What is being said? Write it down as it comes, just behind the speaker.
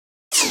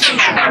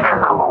T-minus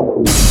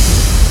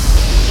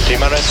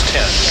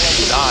 10,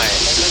 9,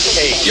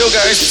 8. Yo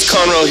guys, it's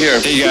Conro here.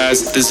 Hey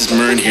guys, this is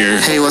MYRNE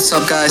here. Hey, what's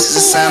up guys?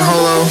 This is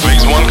Holo.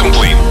 Phase 1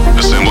 complete.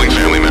 Assembling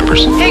family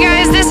members. Hey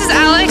guys, this is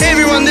Alex. Hey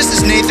everyone, this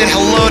is Nathan.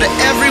 Hello to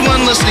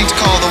everyone listening to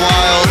Call of the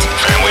Wild.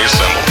 Family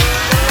assembled.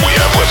 We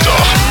have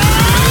liftoff.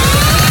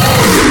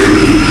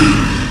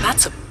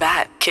 That's a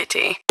bad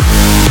kitty.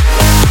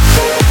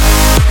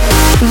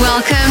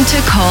 Welcome to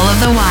Call of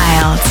the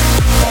Wild.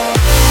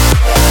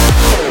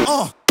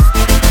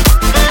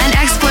 An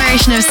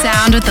exploration of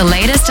sound with the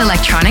latest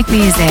electronic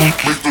music.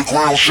 Make the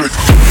ground shake.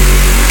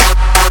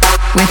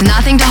 With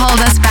nothing to hold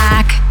us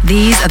back,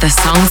 these are the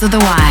songs of the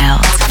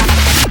wild.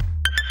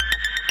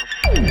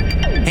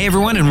 Hey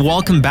everyone, and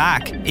welcome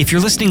back. If you're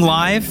listening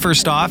live,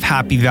 first off,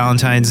 happy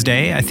Valentine's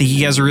Day. I think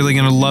you guys are really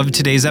going to love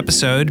today's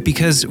episode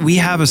because we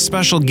have a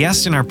special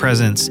guest in our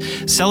presence,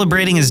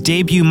 celebrating his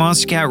debut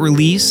Monstercat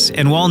release,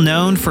 and well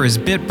known for his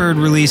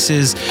bitbird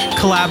releases,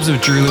 collabs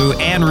with DROELOE,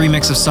 and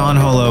remix of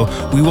Holo.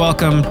 We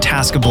welcome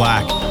Taska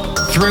Black.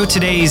 Throughout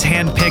today, he's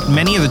handpicked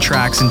many of the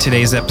tracks in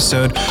today's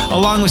episode,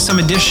 along with some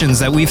additions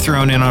that we've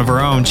thrown in of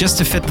our own just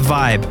to fit the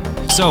vibe.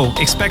 So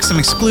expect some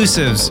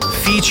exclusives,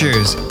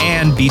 features,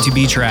 and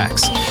B2B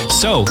tracks.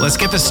 So let's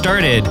get this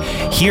started.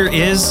 Here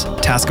is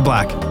Taska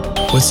Black.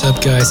 What's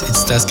up guys,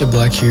 it's Taska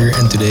Black here,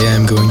 and today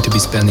I'm going to be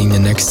spending the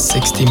next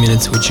 60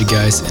 minutes with you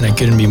guys, and I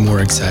couldn't be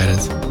more excited.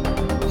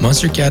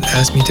 Monstercat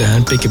asked me to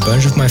handpick a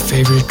bunch of my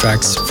favorite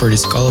tracks for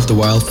this Call of the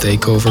Wild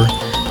takeover,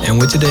 and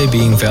with today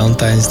being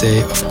Valentine's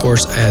Day, of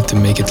course I had to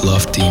make it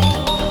love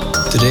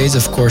themed. Today is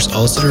of course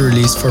also the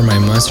release for my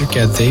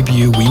Monstercat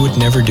debut We Would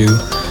Never Do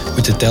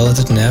with the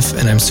talented Nevve,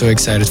 and I'm so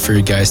excited for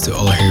you guys to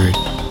all hear it.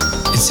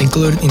 It's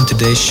included in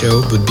today's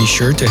show, but be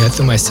sure to head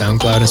to my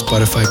SoundCloud and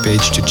Spotify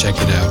page to check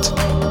it out.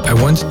 I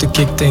wanted to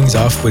kick things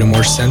off with a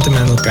more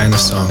sentimental kind of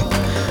song.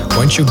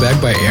 Wanchu Back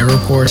by Aero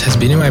Chord has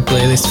been in my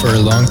playlist for a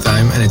long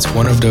time, and it's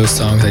one of those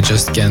songs I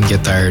just can't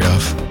get tired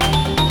of.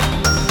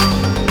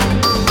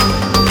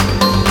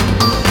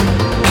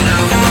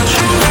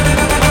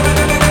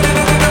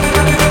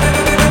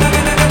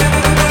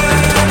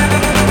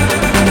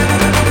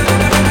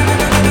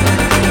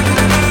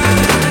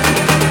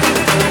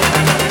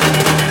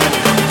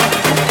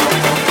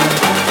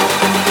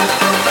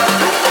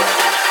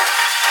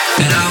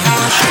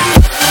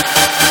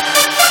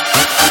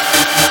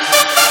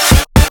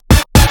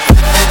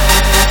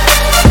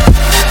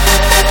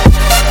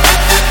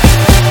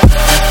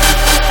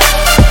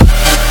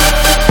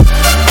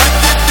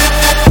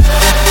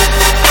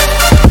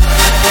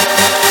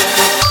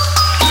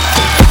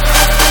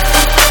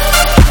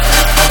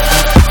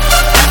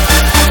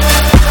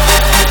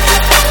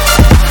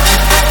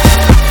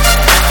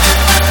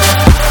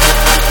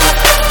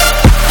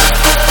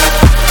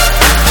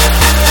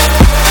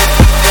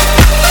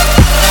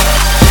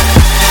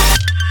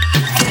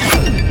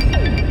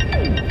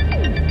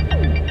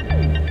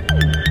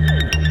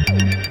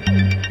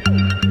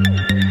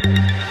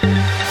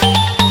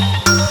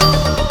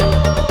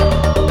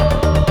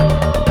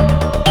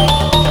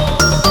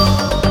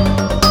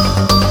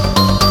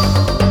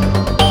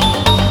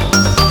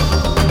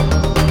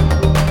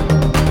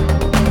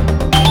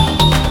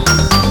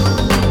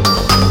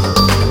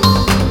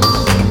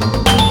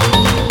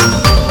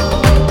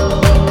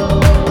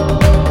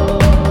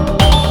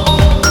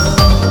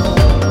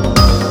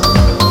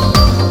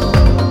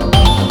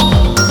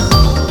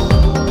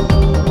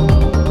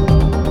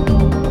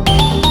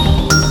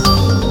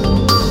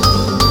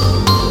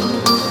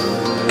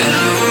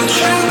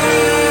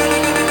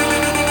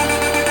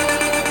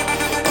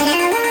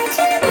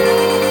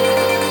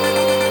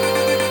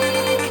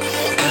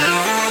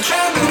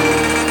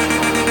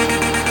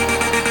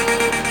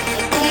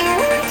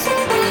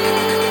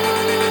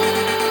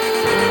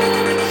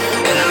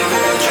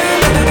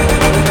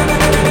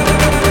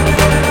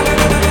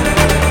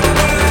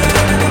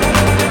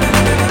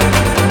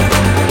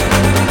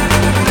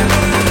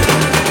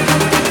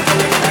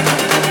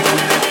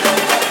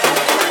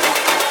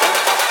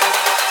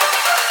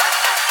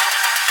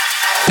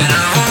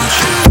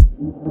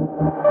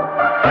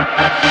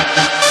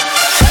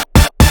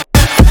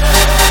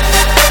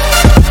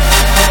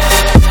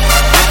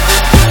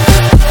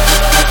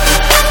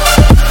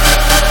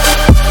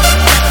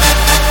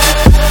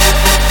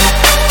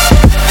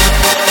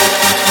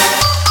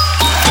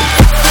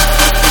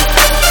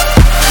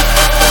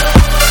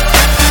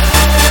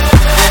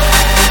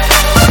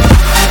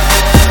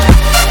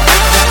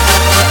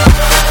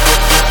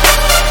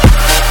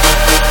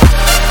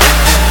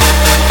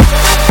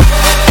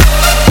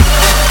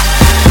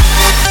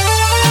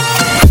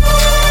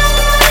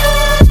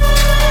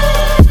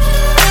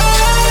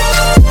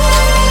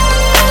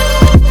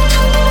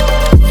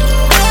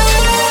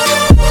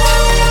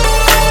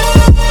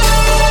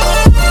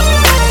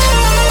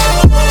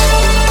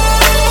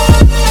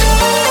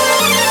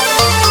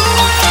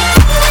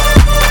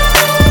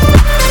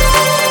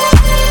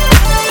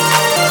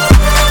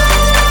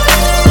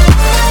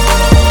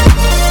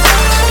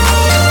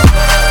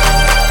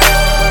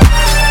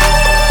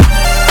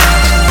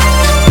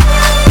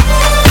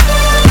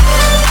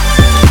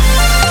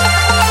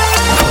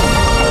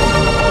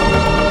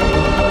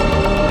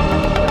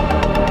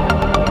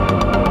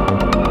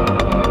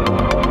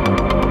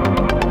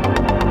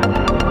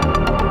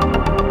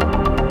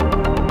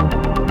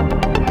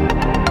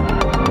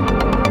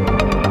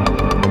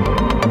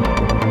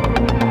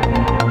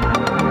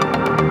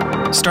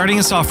 Starting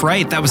us off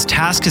right, that was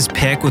Taska's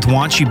pick with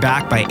Want You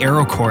Back by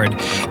Aero Chord.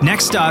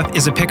 Next up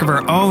is a pick of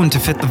our own to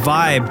fit the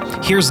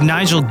vibe. Here's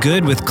Nigel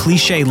Good with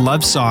Cliché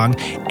Love Song.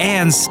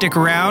 And stick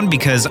around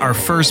because our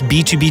first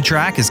B2B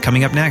track is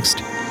coming up next.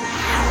 Too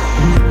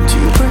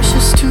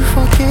precious to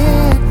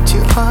forget,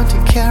 too hard to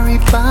carry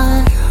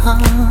by.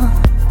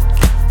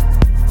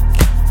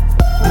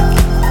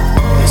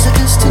 There's a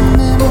distant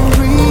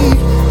memory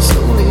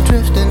slowly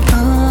drifting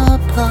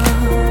apart.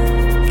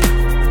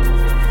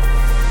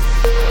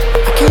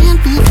 I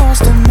can't be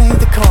forced to make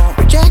the call.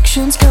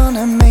 Rejection's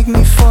gonna make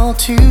me fall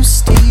too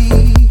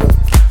steep.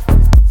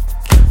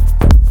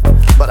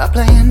 But I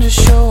plan to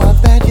show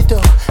up at your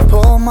door,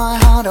 pour my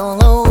heart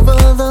all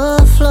over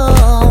the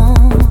floor.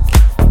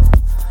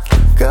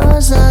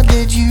 'Cause I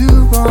did you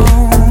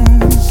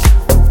wrong.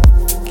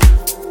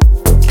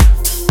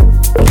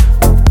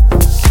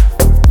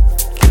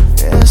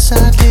 Yes,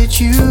 I did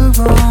you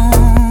wrong.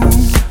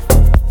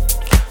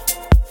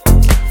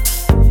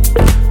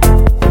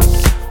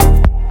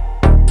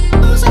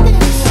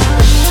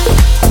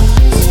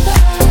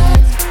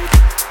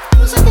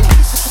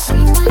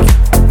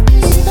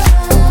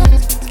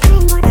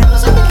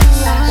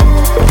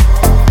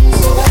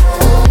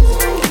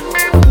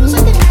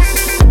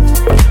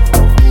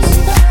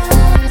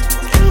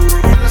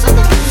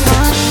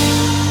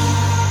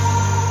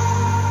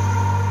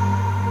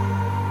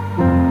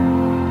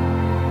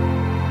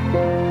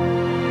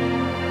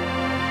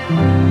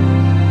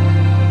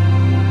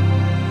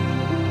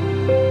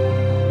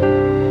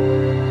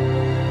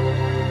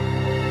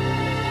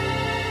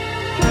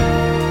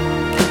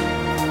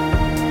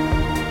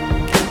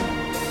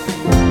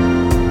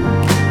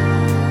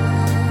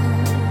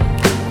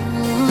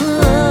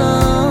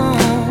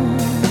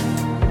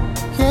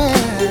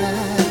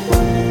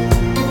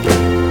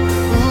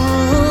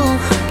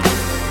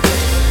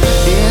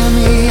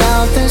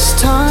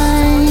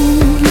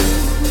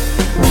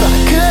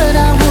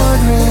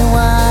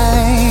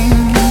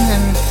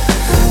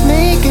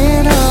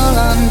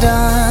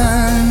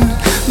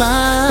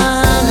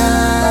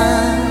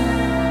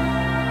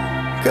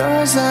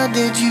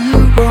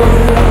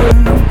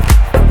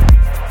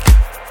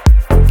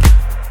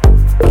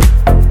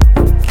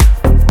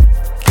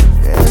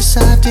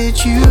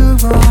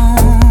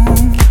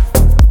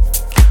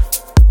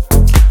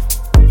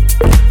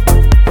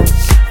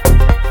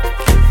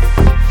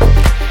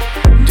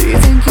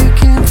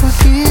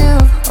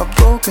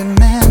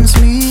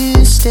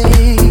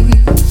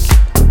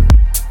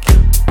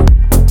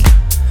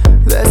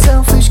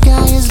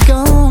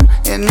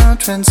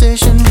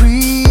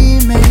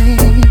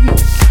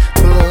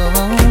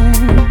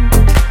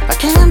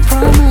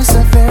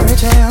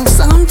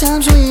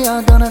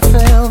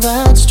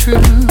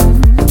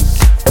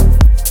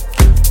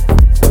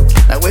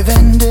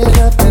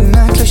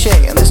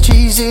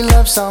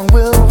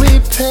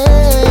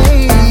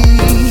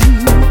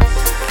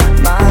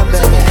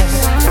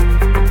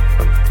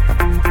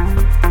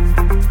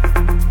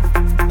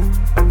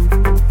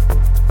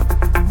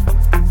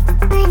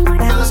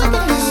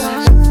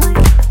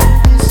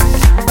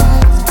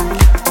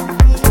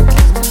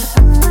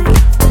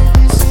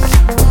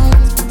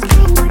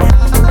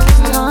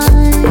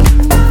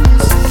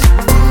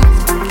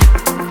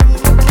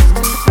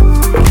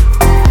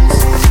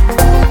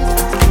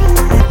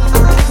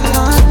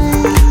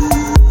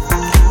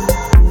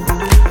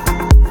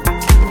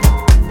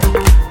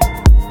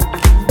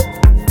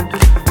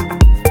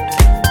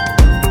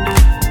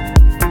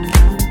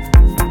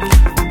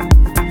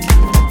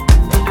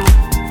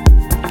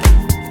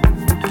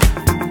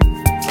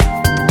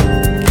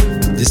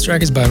 This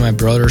track is by my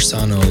brother's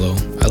son Holo.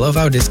 I love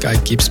how this guy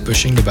keeps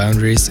pushing the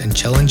boundaries and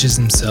challenges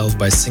himself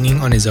by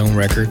singing on his own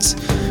records,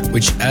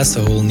 which adds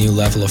a whole new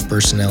level of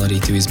personality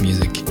to his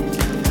music.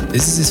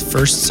 This is his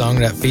first song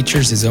that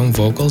features his own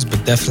vocals,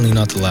 but definitely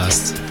not the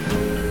last.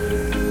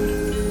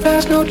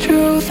 There's no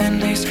truth in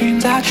these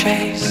dreams I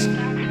chase.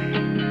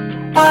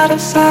 By the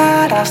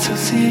side I still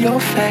see your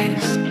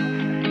face.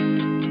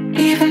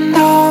 Even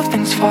though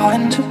things fall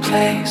into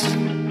place,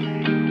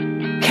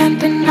 can't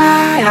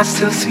deny I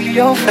still see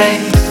your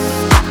face.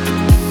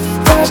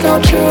 There's no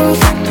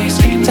truth in these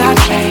dreams I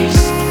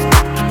chase.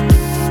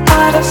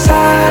 By the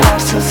side I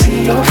still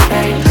see your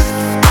face.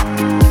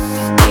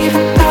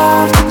 Even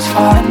though things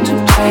fall into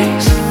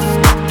place,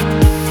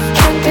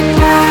 can't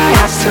deny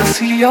I still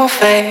see your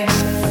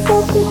face. I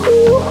can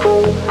see your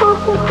face, I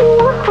can see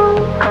your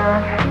face.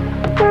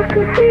 I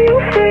can see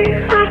your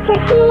face, I can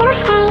see your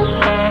face.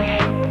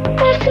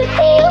 I can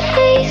see your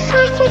face,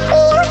 I can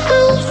see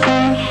your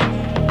face.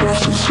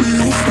 Just to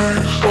see your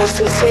face, just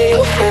to see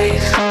your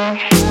face.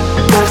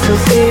 Just to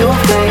see your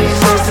face,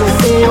 just to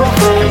see your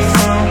face.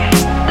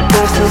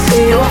 Just to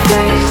see your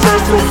face,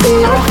 just to see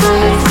your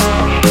face.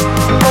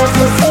 Just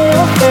to see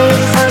your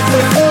face, just to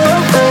see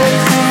your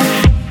face.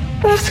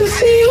 Just to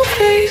see your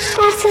face,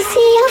 just to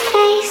see your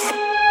face.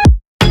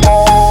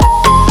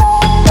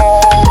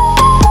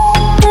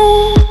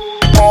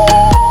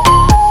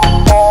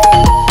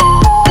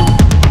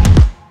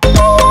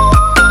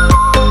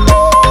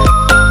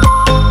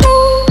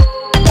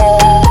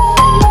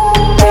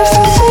 Just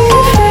to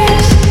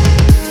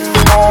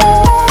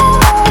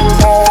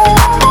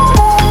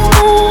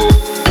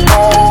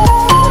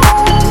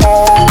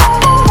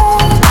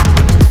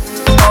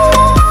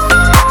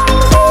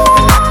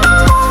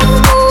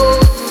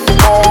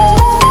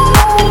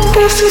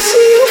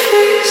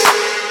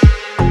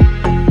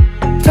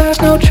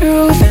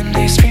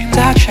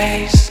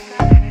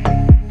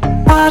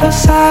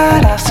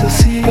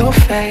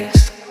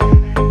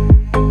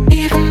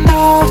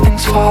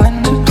fall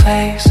into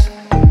place.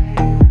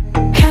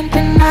 Can't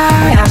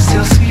deny, I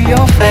still see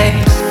your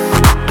face.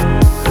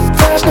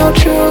 There's no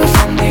truth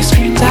in these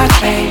dreams I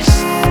chase.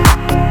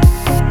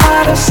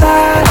 Out of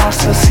sight, I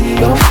still see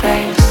your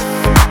face.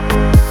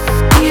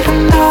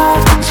 Even though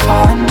things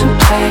fall into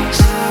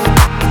place,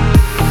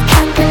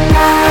 can't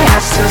deny, I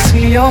still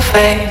see your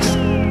face.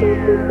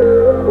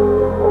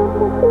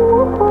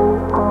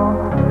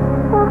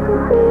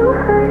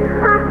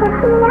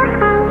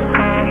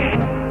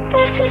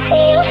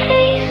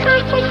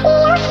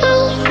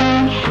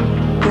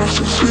 I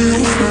still see your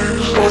face.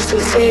 I still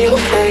see your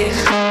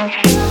face.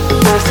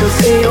 I still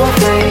see your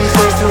face.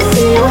 I still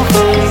see your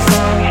face.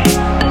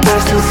 I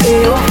still see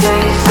your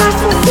face. I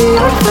still see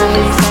your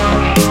face.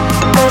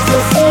 I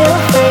still see your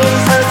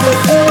face.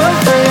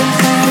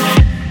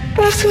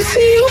 I still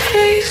see your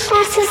face.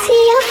 I still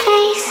see your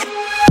face.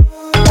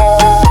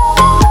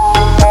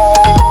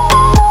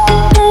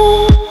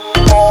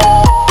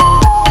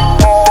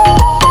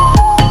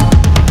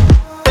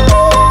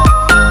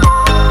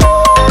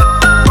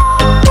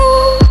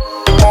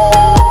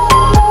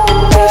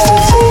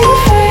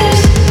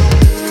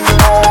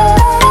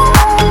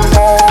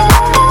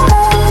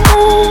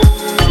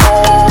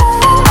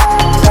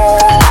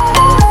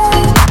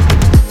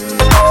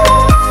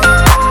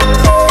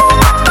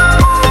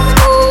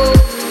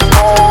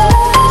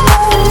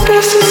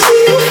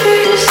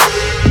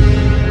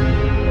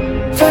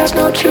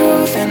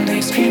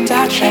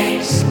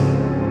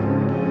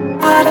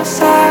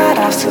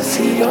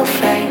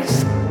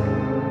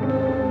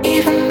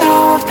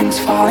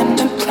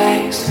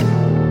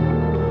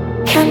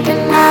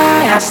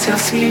 Still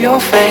see your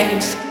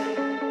face.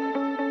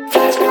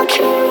 There's no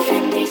truth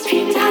in these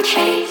dreams I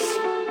chase.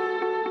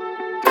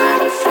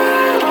 Out of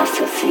sight, I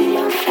still see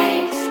your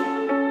face.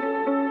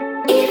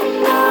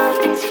 Even though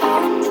things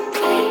fall into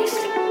place,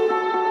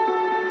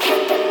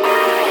 can't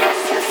deny, I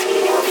still see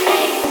your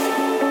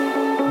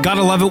face.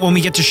 Gotta love it when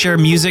we get to share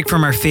music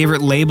from our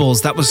favorite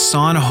labels. That was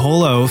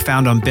Holo,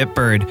 found on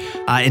bitbird.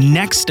 And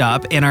next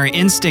up, in our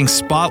Instinct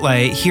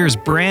Spotlight, here's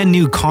brand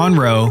new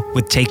Conro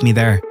with Take Me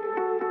There.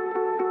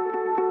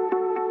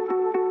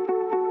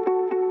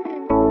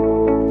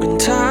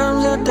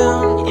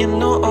 Down, you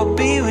know I'll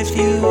be with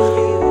you.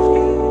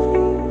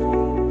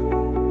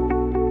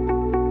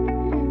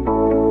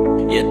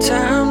 Your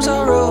times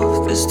are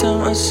rough, this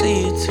time I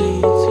see it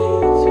too.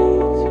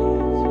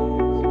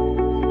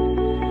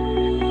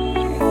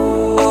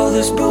 All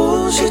this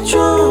bullshit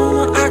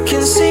drama, I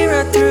can see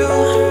right through.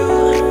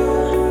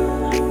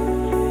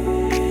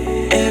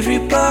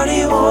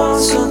 Everybody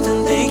wants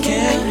something they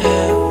can't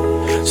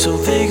have, so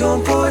they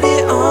gon' put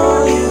it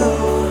on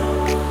you.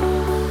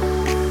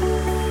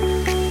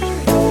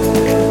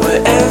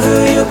 Wherever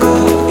you go,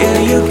 yeah,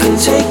 you can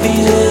take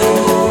me there.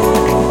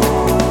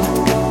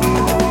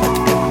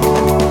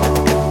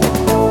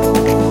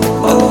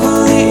 Over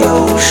the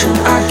ocean,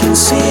 I can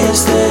see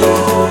us there.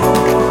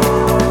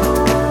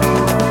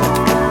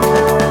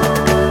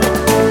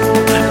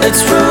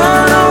 Let's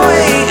run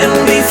away and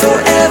be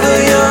forever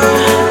young.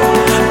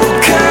 We'll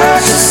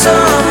catch the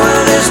sun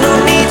where there's no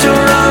need to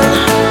run.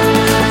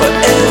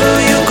 Wherever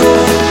you go,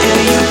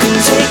 yeah, you can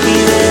take me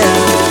there.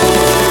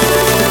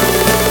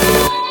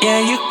 Yeah,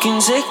 you can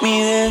take me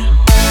there.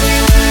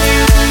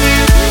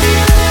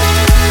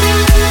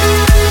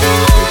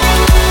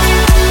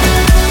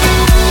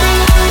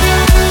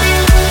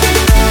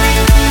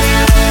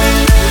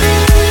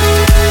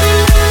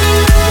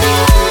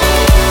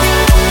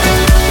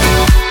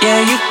 Yeah,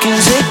 you can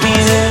take me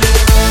there.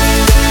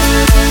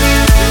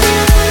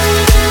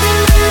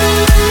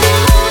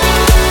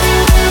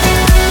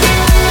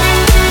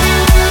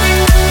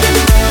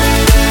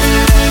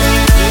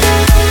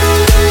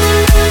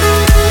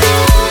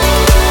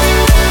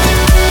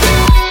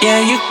 Yeah,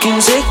 you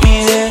can take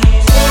me there.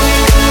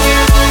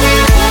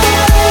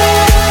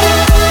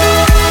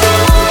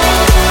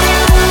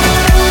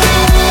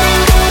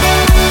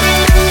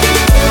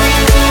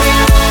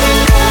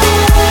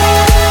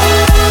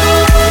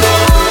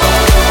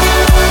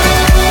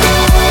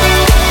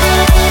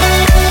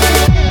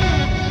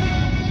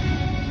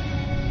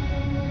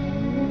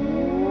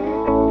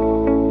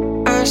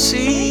 I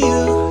see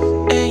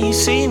you, and you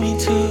see me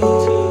too.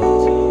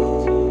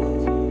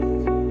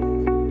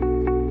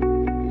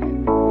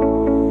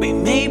 We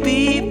may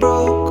be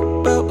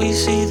broke, but we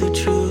see the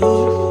truth.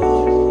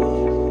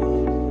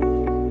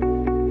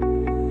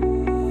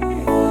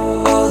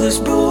 All this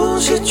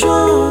bullshit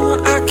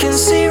drama, I can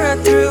see right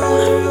through.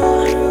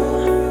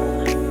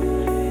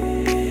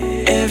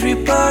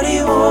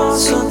 Everybody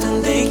wants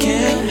something they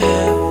can't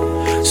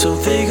have, so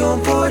they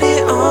gon' put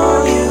it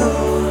on you.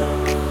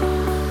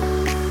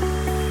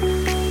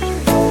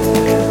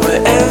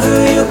 Wherever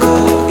you go,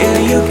 yeah,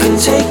 you can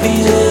take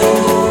me there.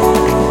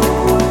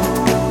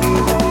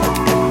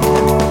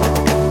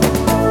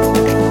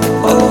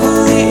 Over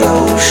the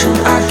ocean,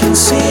 I can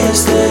see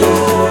us there.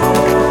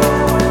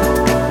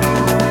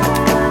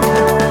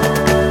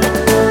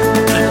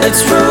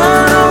 Let's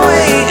run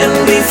away and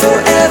be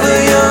forever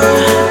young.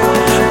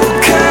 We'll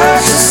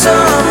catch the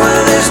sun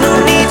where there's no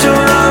need to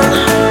run.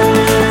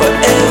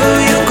 Wherever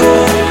you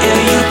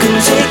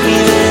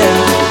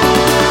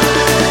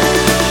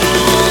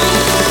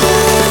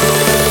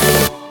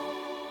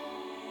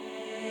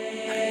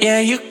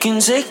can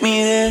take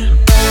me there.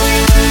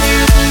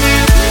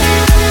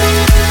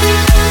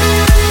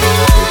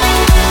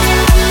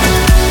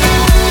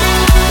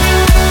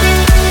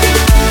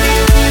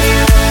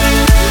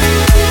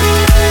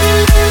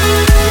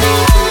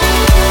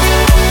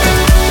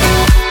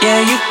 Yeah,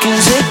 you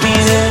can take me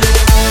there.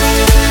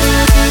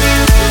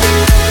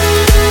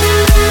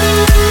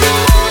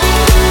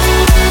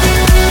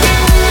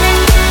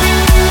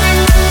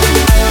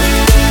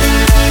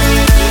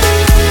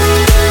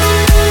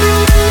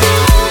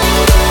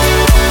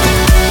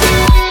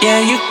 Yeah,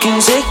 you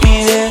can take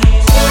me there.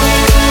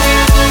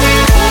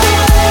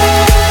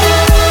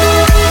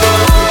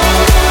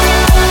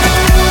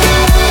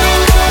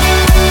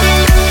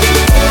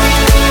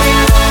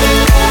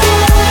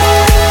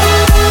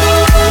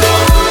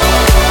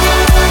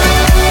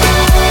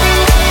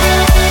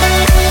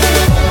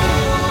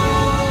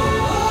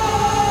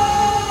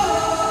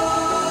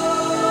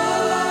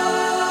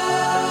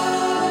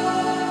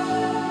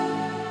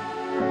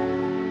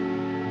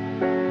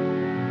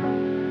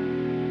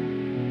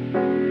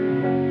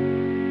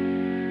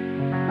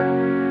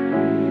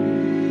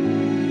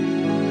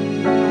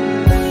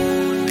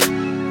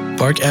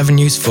 Park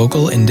Avenue's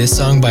vocal in this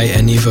song by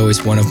Anevo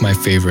is one of my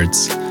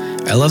favorites.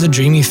 I love the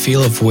dreamy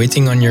feel of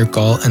waiting on your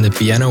call, and the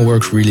piano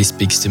work really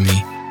speaks to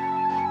me.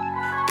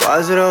 Why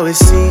does it always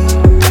seem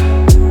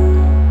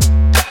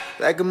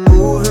like I'm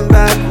moving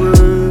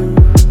backwards?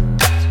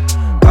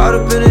 Caught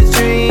up in a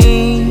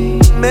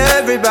dream,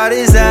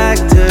 everybody's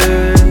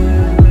actors.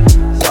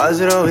 Why does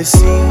it always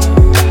seem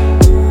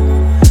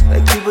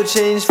like people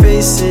change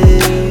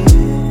faces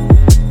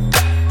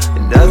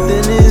and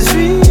nothing is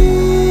real?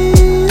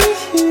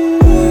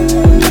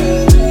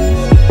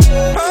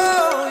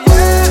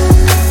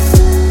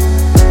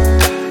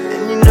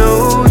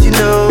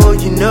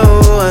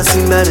 I've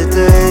seen better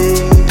days.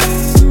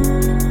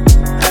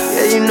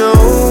 Yeah, you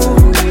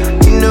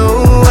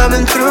know, I've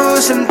been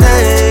through some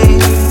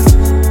things.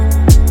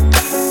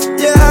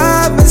 Yeah,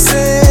 I've been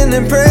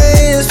sending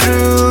prayers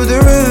through the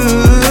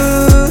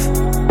roof.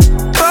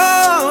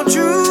 Oh,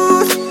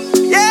 truth.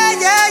 Yeah.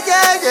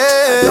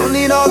 Don't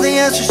need all the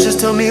answers, just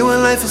tell me what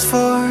life is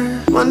for.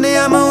 One day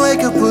I'ma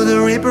wake up with a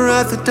reaper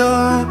at the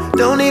door.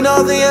 Don't need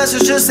all the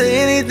answers, just say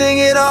anything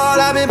at all.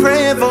 I've been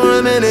praying for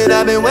a minute,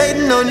 I've been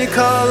waiting on your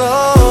call.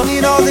 Oh, don't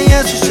need all the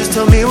answers, just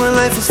tell me what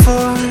life is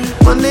for.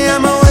 One day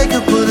I'ma wake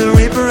up with a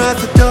reaper at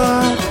the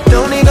door.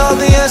 Don't need all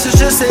the answers,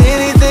 just say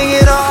anything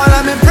at all.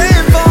 I've been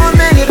praying for a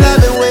minute,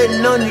 I've been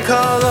waiting on your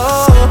call.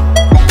 Oh,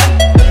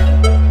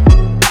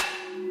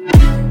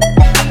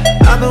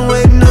 I've been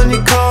waiting on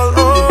your call.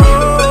 Oh,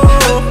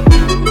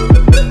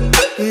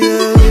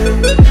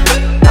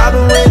 I've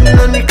been waiting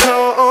on your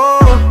call. Oh,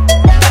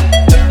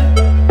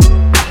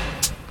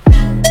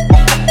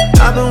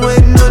 I've been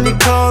waiting on your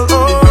call. Oh,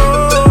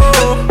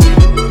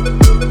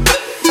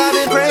 I've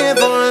been praying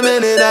for a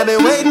minute. I've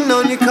been waiting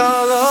on your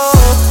call. Oh,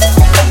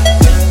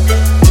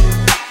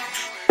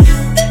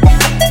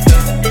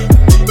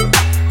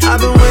 I've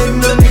been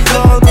waiting on your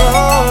call.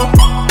 Oh,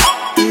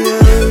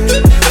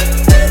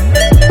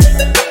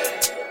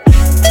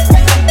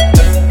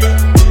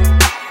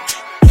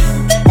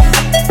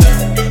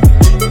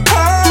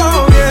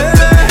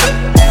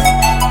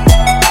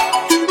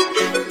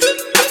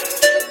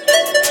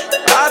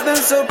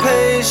 so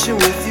patient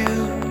with you,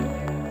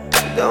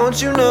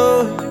 don't you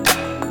know?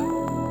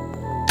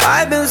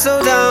 I've been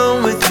so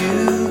down with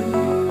you,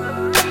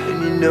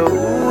 and you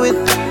know it.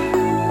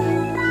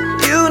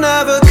 You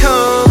never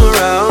come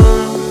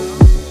around,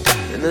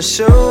 and I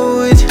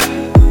show it.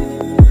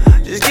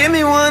 Just give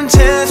me one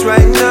chance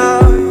right now,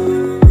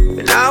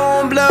 and I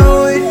won't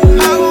blow it.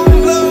 I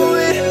won't blow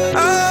it.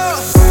 Oh,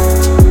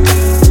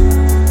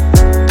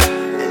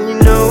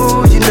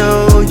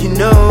 and you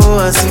know,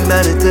 I've seen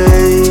better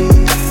days.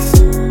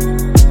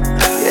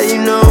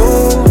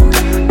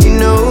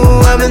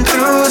 I've been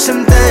through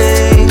some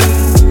things.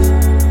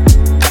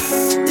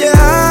 Yeah,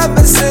 I've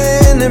been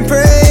sending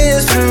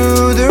prayers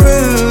through the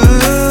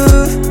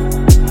roof.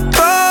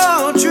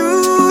 Oh,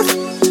 truth.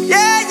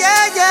 Yeah.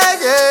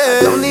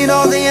 Don't need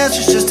all the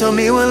answers, just tell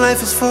me what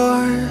life is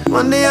for.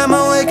 One day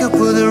I'ma wake up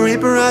with a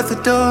reaper at the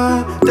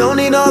door. Don't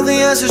need all the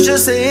answers,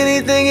 just say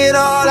anything at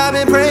all. I've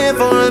been praying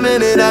for a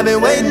minute, I've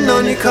been waiting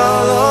on your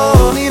call. Oh,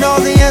 don't need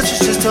all the answers,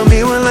 just tell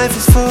me what life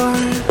is for.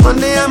 One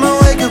day I'ma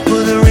wake up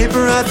with a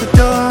reaper at the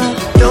door.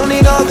 Don't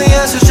need all the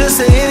answers, just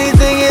say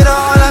anything at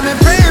all. I've been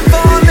praying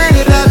for a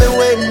minute, I've been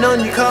waiting on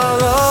your call.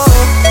 Oh,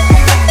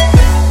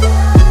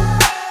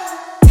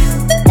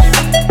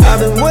 I've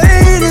been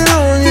waiting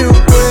on you,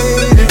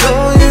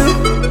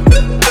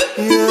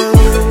 yeah.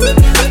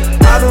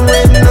 I've been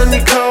waiting on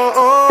your call.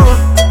 Oh,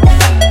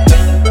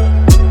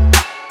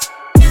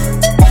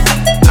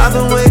 I've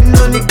been waiting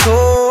on your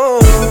call.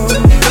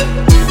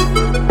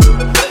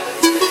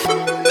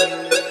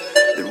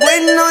 Been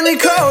waiting on your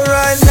call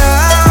right now.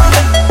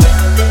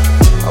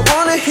 I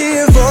wanna hear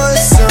your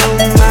voice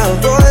somehow.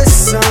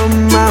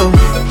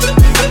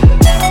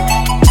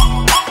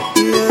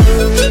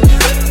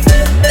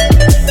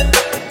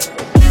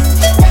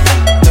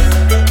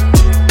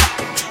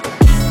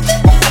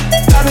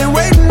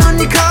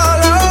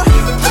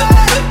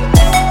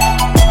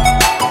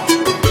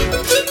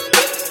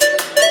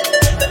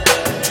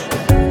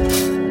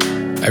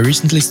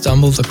 recently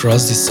stumbled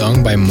across this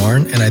song by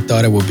MYRNE and I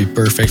thought it would be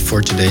perfect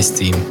for today's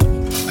theme.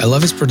 I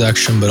love his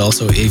production but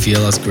also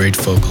Aviella's great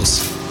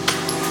vocals.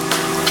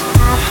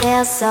 I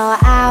feel so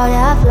out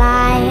of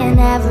line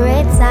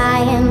every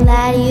time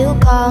that you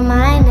call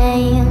my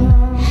name.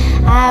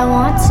 I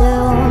want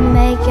to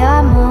make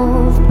your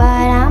move,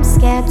 but I'm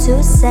scared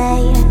to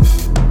say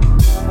it.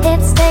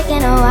 It's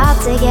taken a while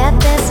to get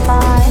this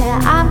far,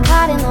 I'm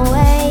caught in the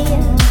way.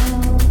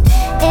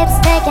 It's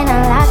taken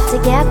a lot to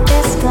get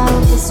this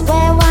close,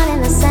 we're one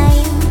and the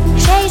same.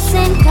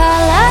 Chasing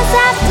colors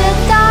after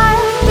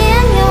dark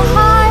in your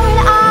heart.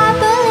 I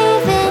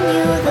believe in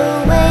you the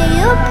way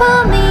you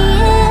pull me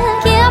in.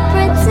 Can't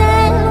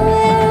pretend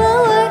we're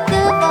a work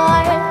of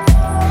art.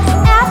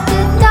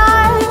 After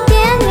dark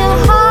in your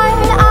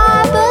heart.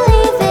 I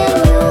believe in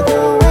you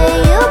the way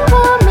you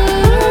pull me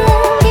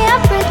in.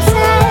 Can't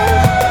pretend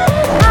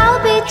I'll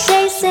be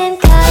chasing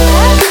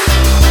colors.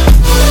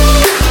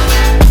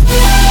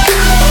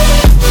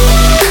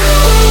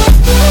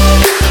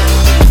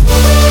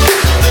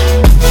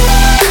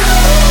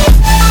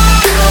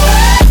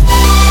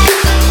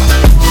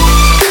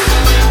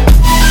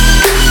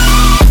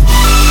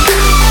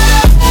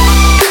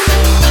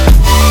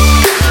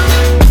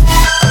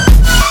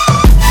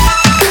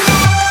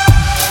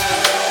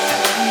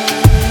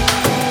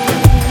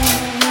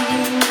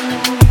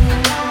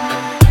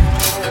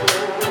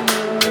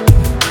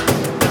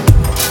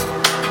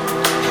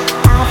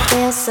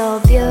 So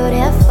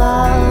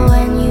beautiful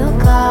when you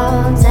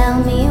call, tell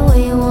me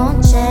we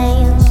won't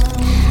change.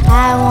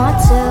 I want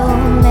to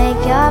make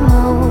your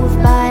move,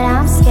 but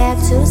I'm scared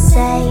to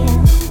say it.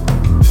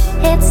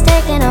 It's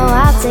taken a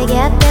while to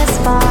get this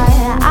far,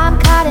 I'm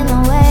caught in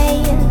the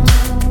way.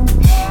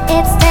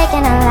 It's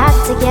taken a lot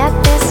to get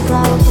this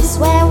close,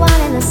 we're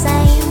one and the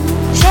same.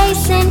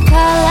 Chasing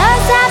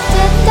colors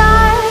after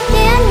dark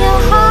in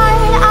your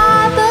heart.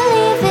 I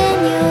believe in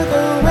you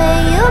the way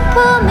you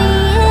pull me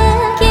in.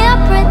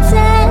 Can't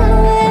pretend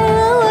we're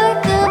a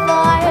work of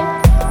art.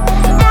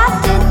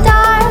 After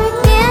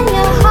dark in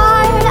your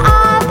heart.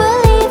 I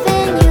believe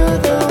in you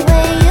the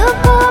way you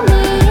pull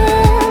me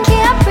in.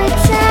 Can't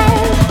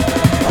pretend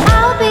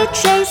I'll be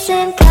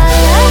chasing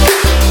colors.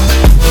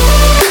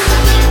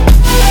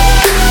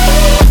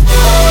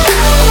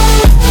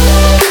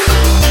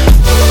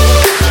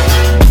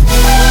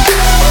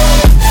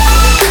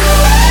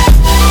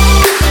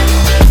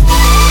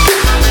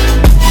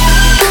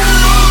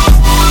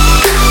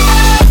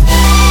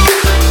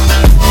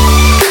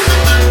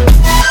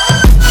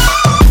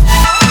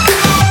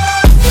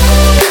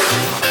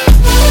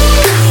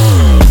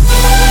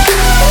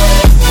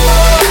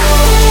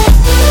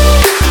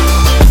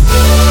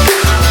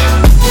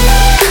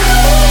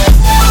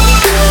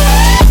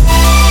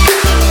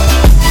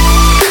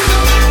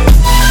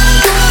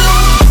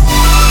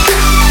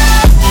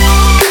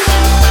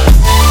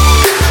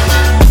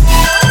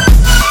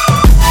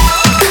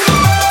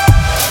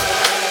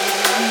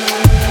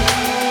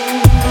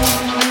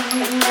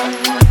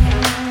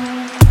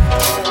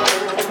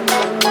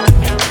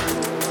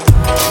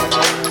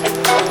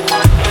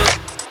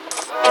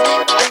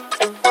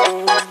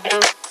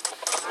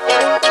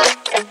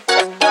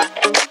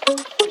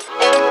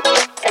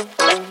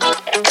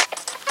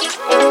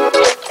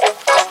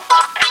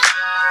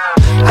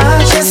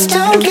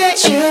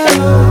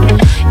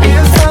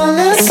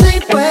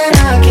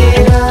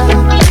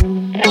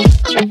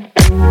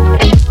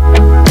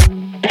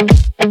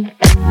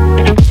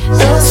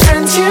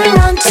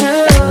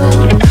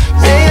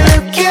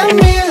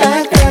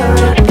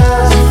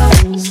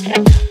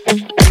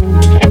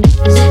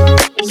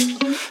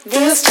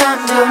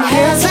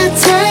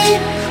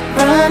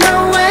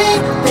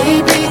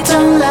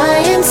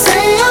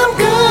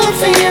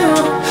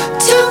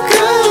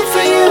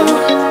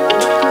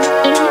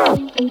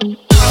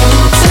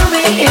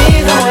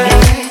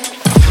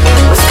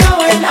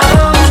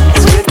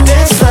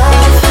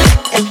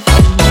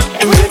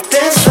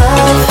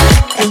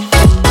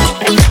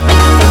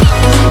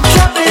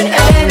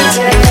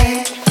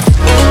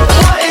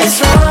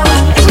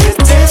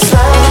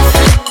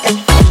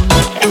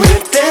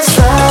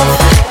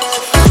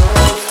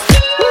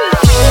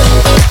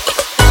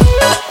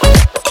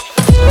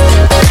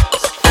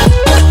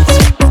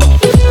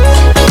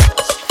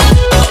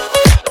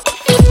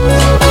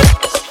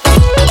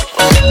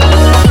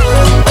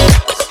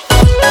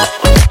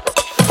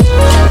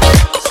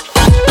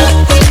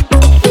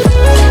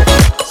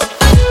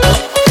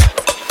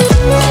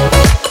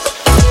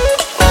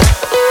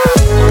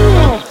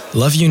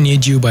 Love You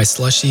Need You by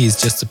Slushii is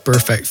just a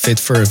perfect fit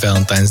for a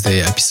Valentine's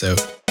Day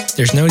episode.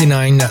 There's no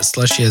denying that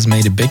Slushii has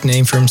made a big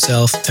name for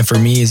himself and for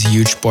me is a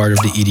huge part of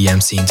the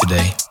EDM scene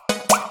today.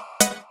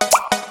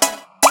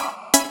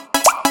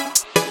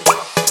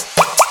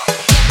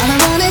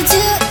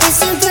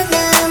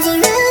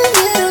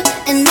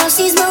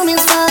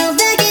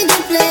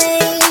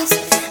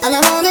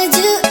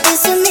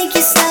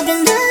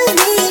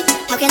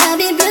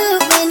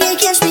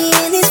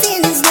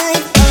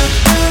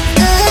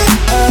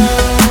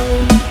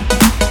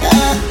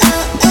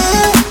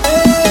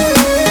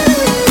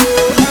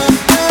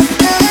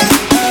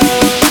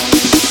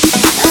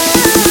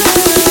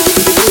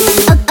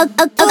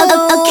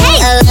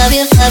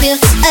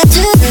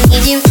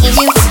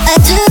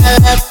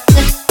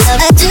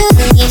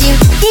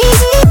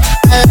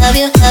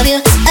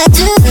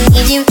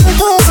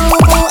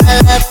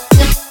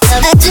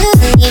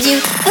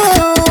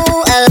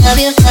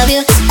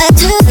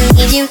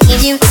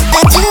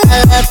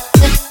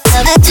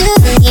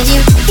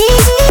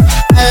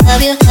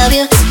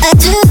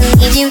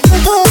 need you. Ooh,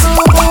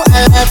 I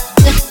love you,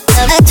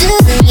 I do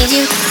need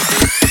you.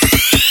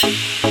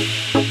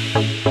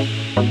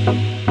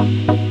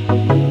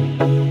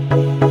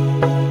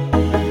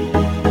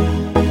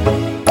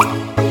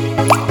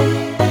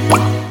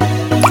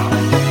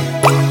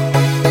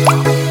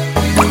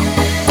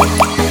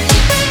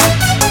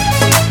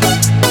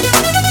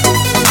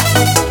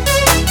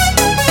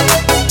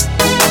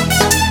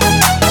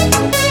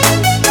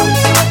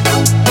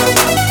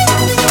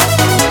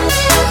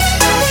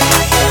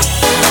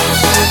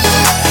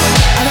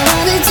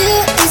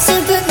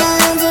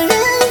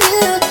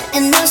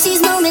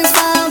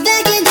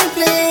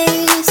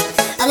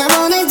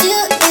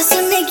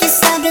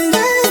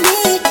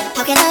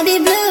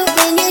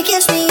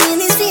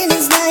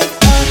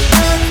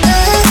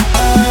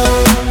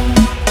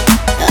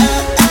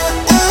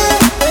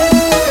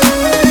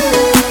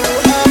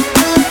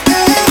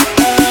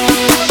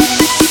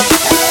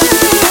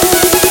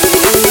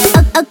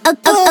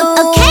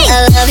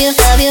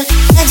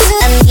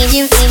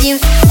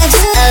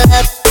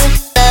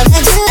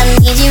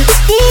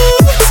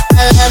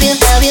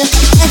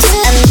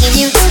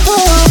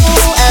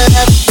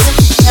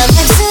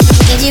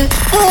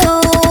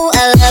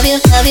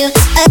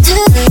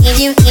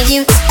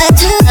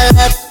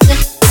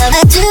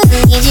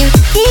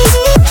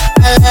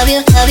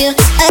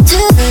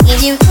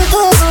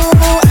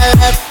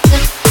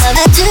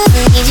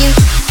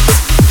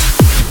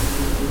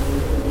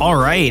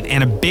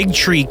 And a big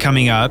treat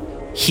coming up.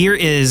 Here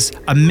is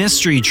a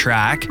mystery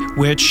track,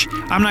 which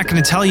I'm not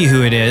going to tell you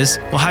who it is.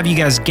 We'll have you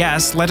guys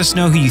guess. Let us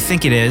know who you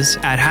think it is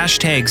at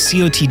hashtag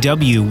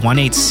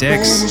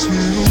COTW186.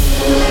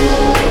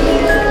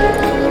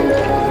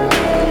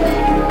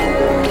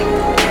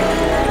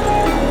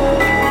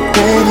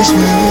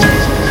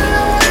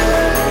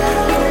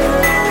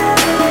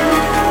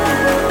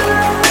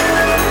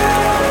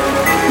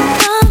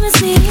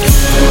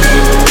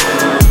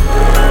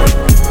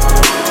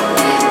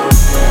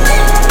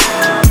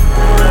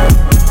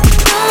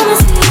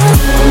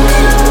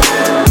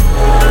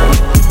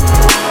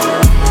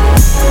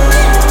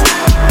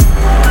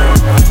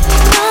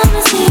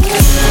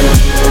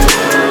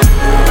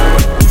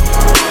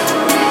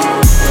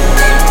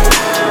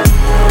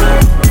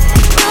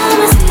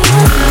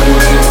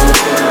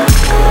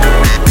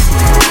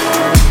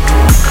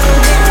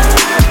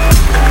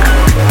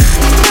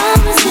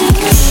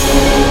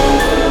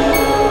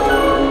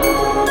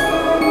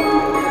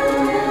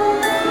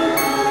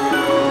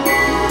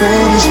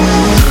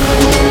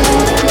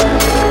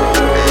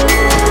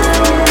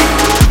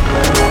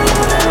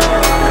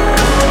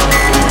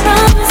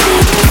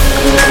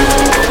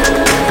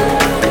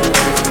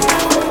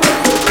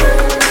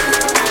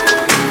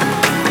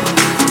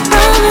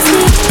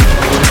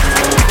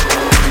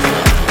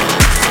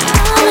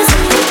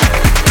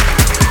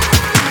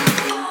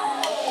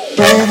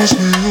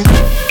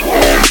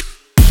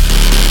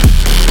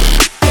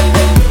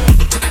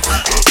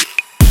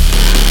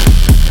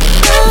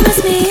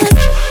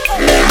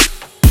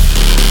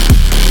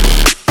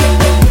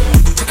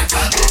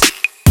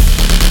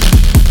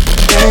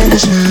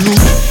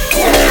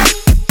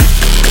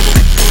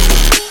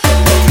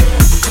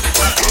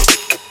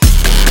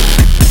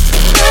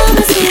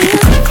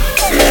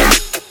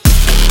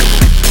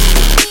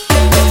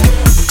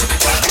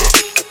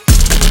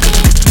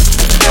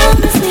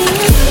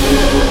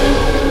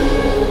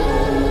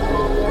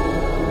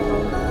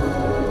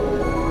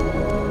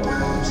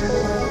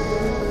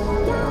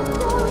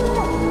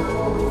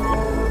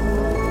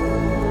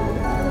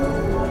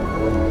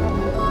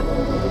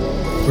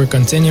 We're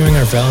continuing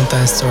our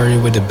Valentine's story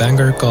with a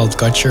banger called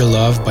Got Your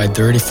Love by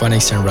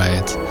Dirtyphonics and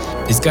RIOT.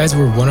 These guys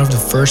were one of the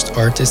first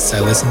artists I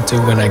listened to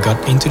when I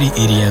got into the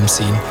EDM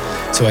scene,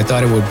 so I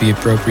thought it would be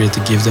appropriate to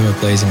give them a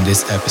place in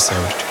this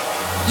episode.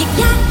 You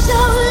got your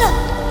love,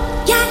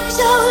 got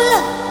your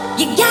love,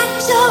 you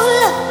got your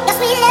love, that's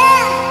me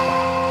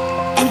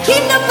love. And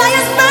keep the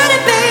fire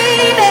burning,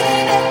 baby.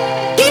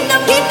 Keep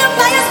the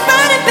fire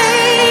burning,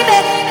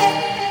 baby.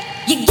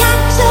 You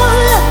got your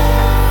love,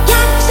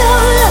 got your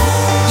love,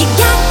 you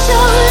got your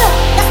love,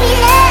 that's me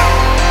love.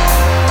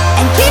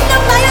 And keep the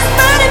fire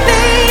burning,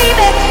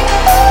 baby.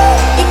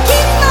 You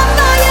keep my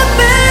fire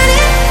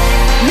burning,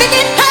 make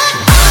it hot.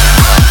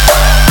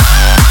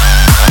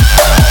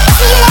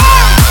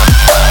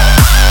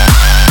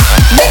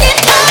 Make it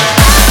hot.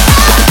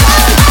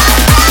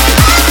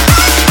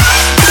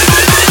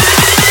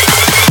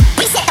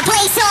 We set the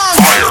place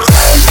on.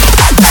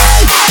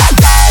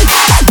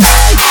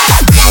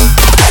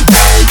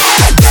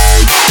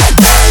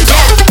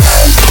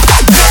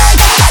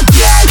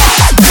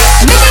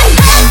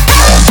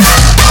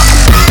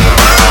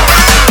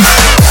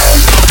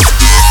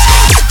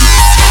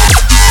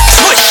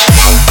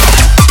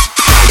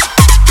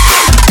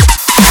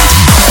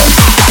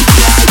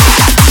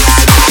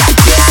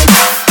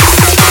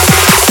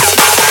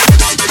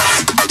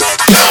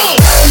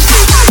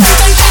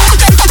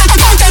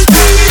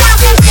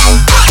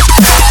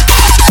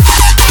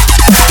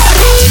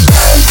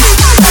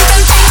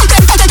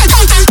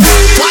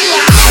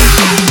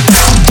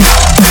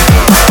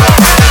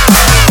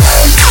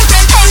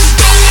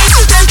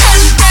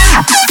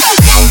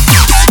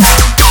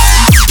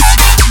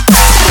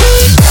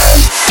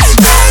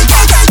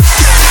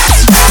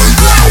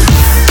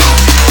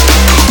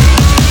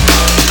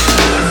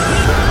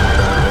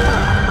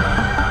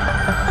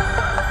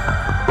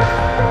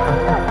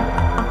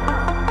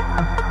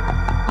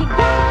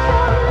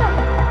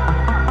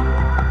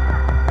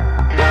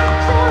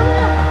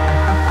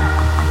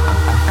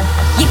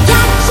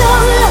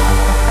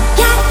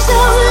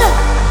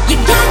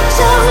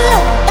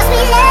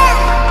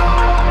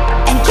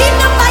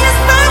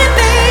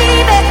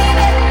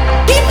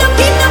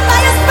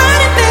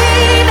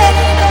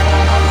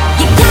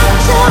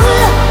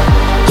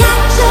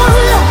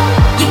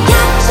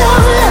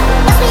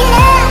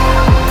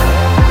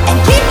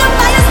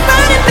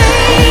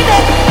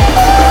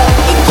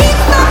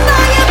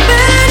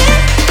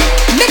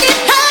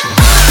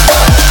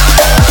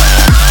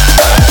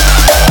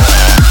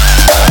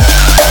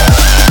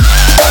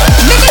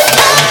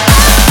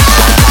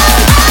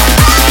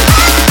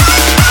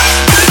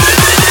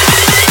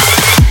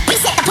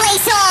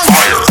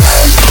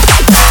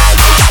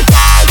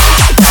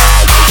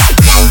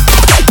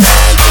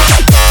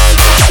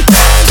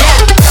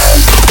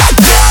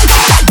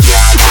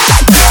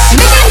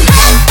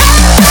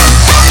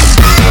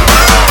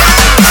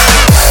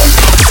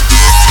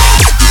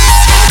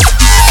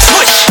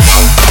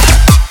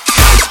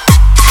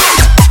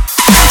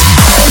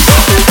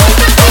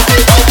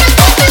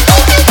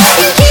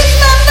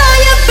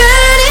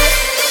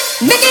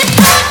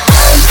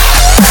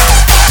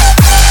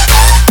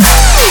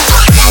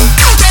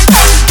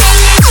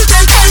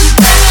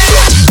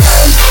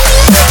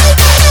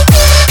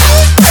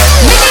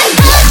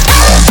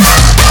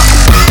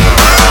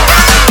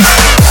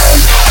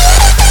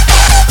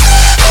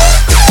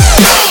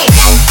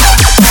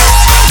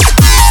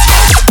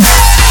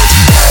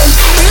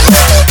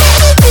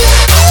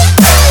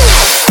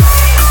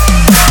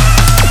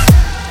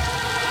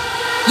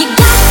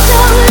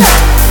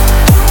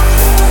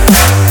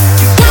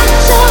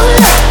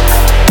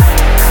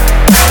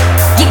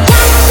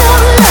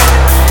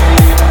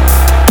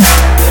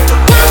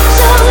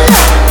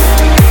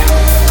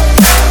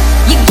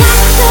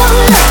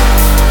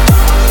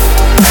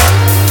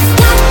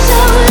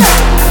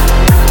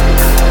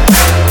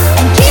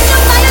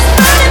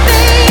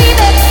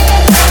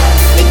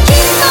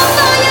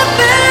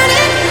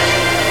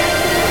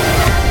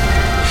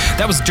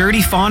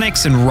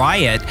 Dirtyphonics and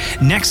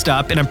RIOT. Next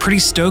up, and I'm pretty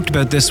stoked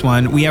about this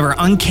one, we have our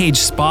Uncaged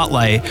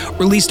Spotlight,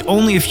 released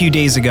only a few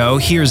days ago.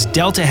 Here's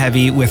Delta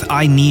Heavy with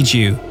I Need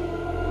You.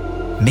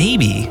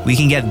 Maybe we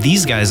can get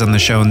these guys on the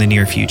show in the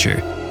near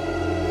future.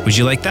 Would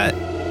you like that?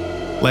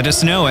 Let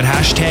us know at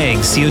hashtag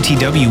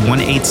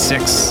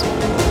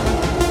COTW186.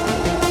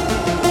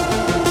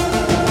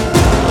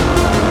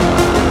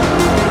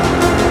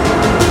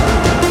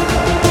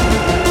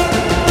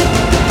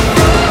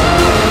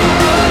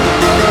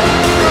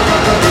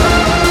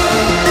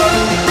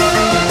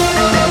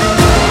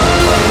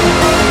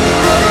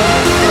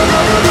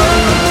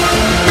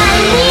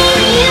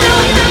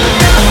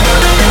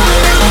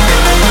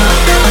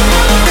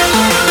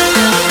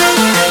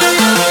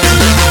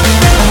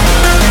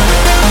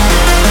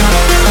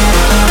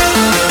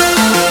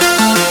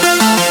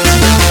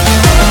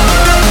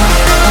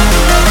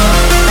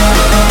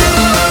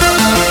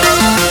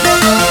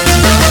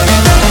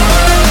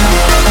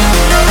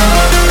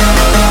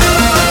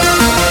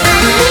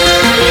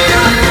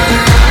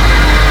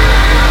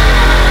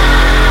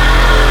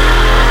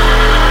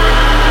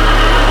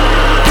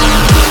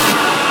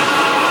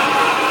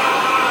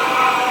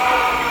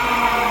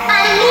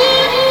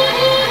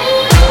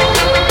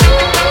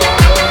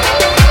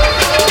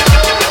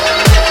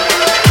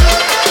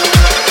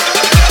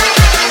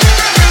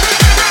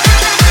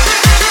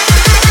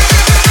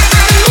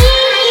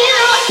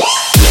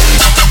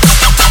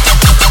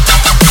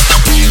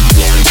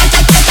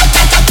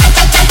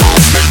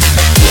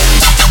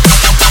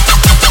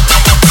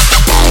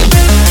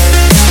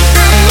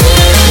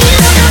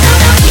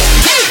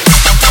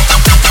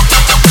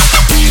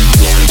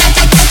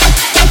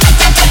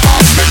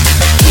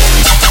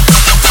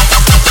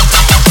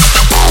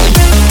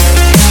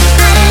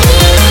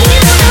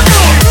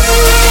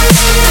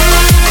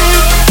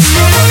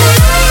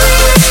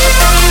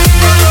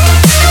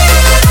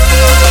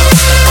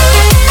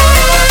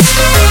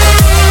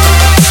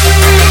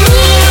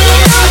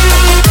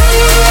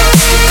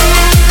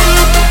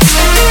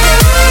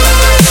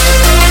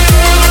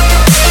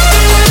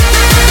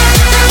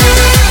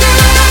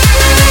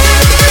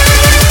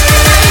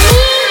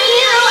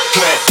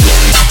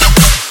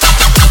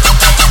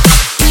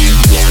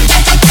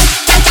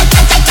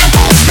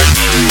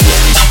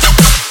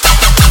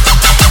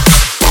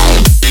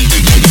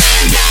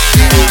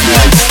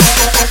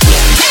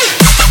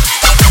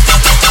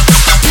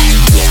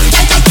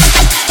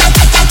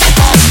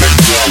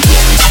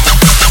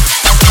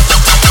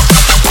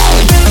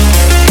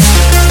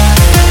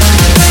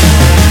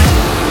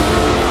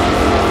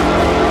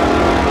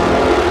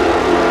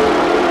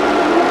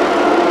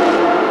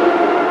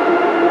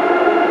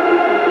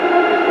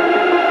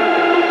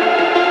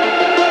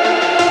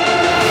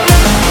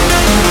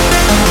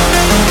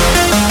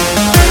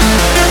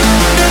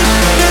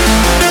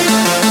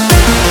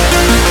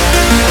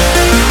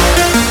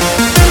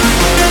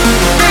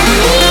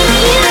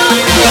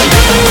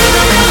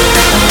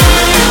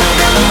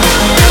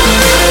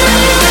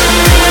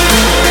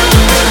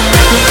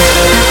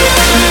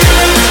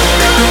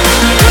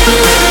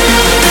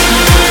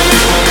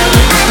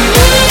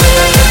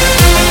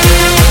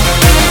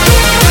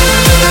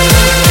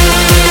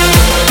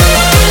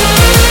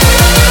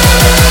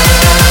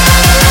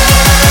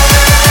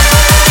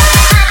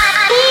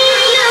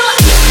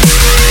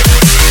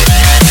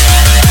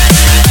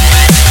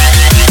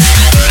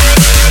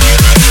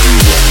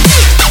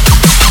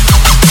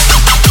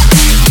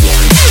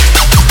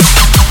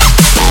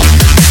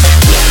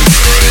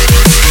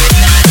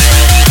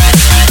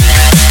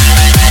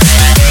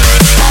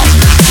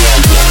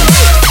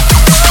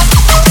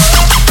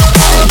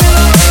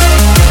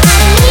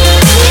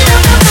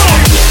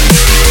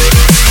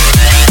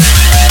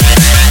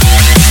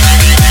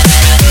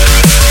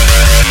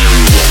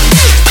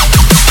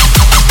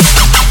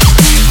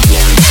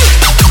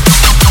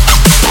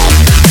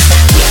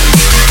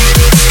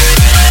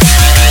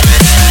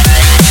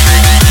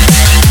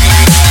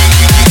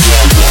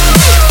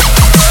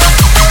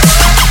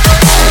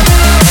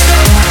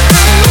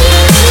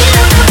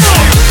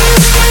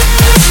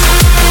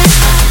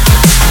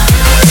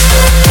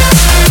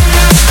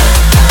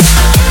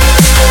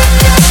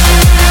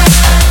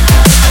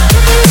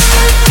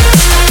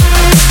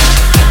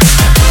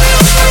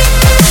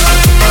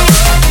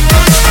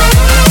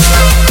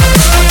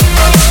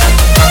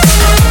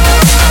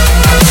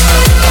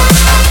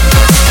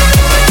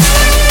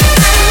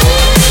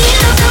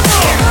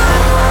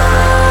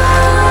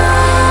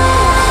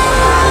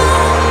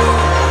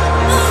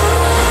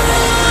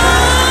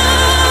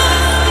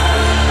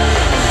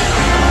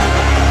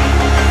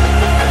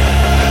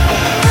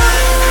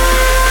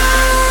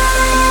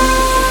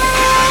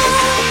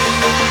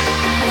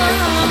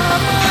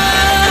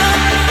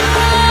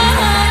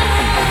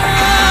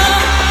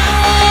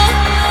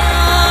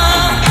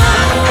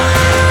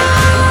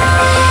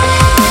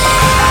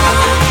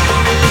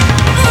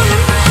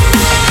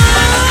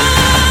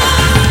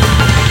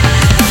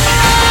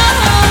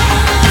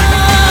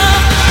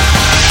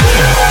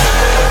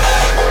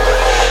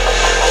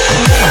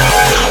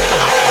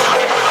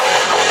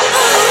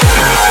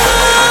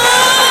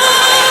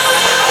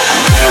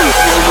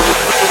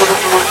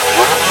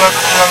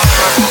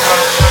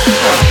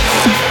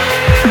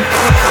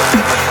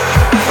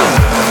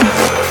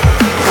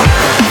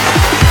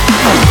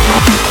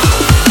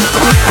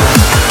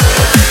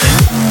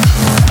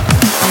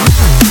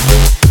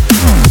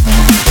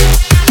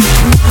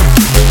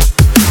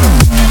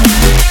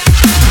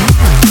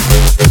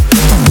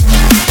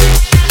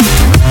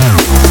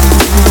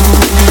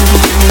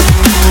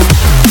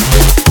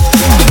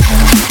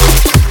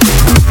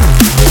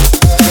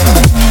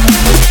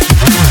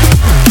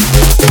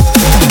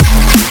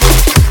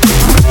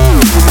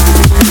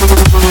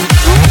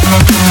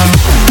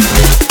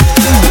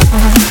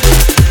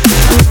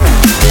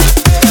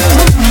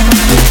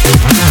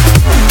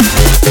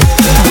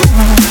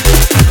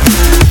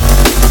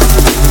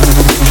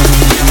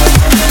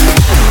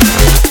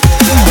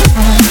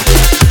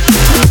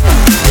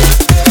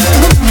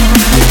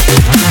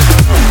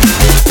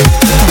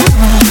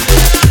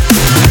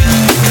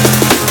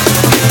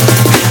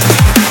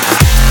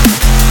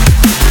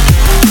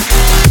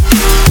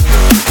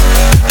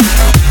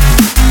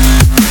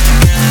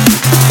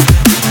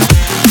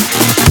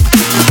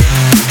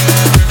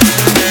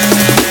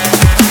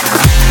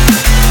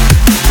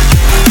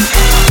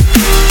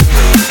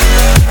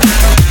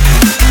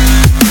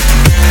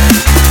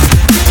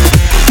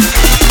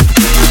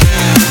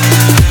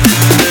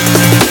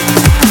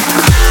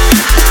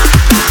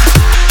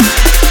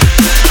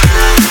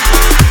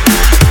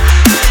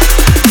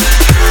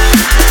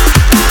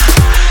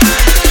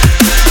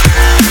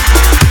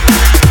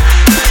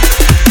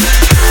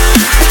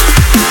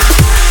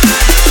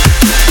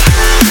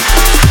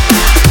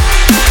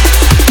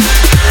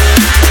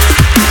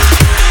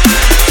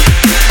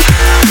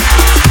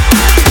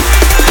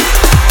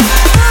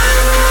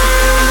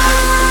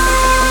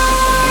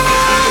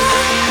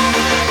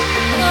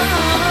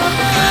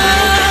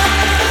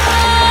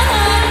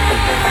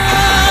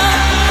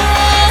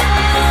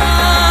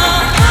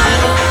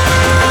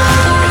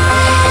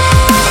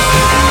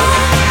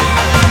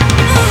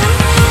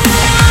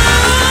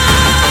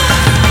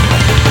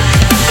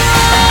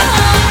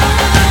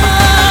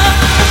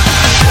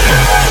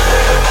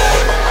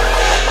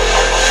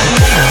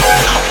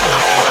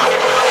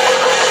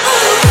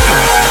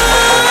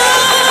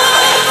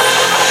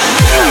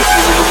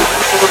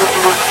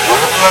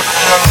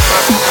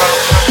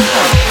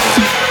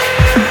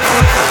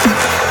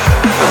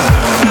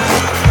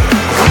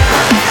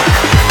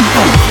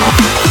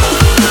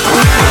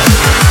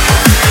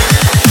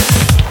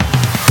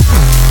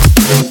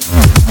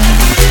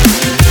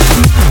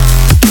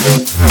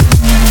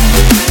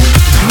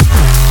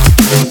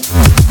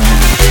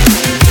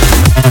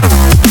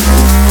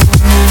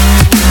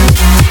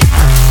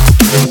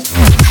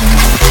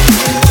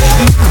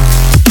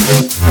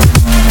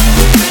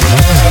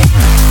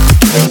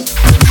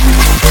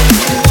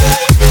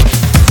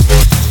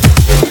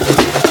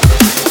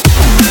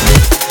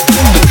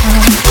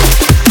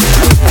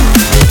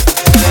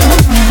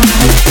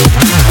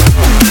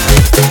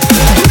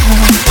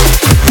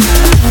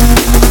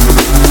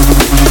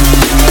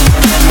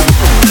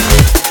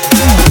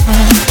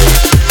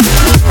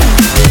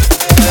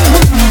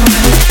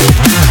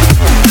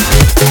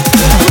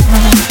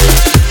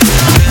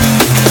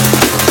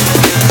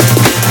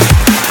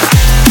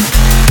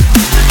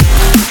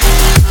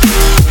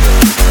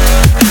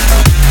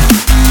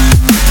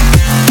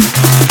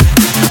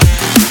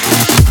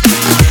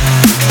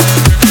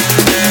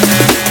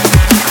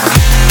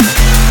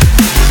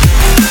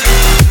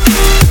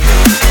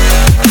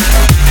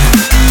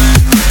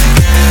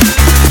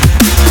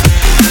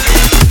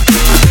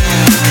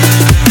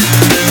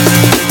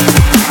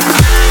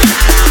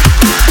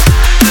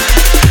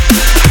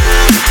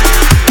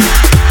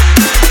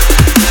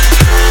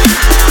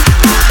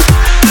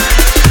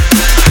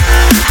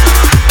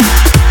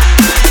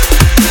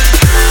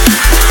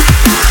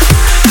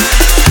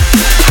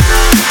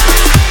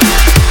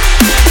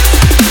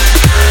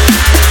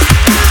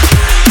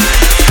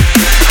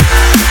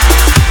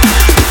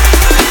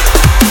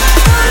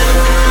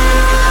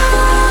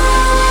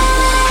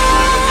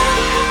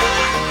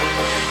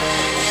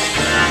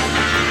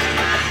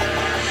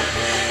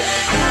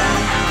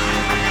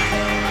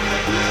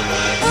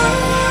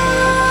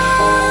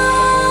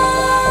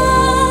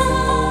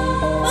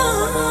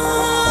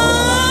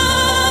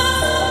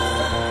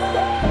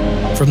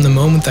 From the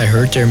moment I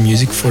heard their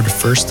music for the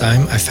first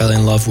time, I fell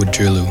in love with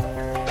DROELOE.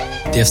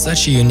 They have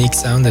such a unique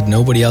sound that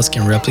nobody else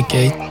can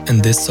replicate,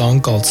 and this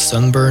song called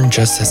Sunburn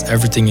just has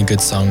everything a good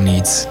song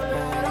needs.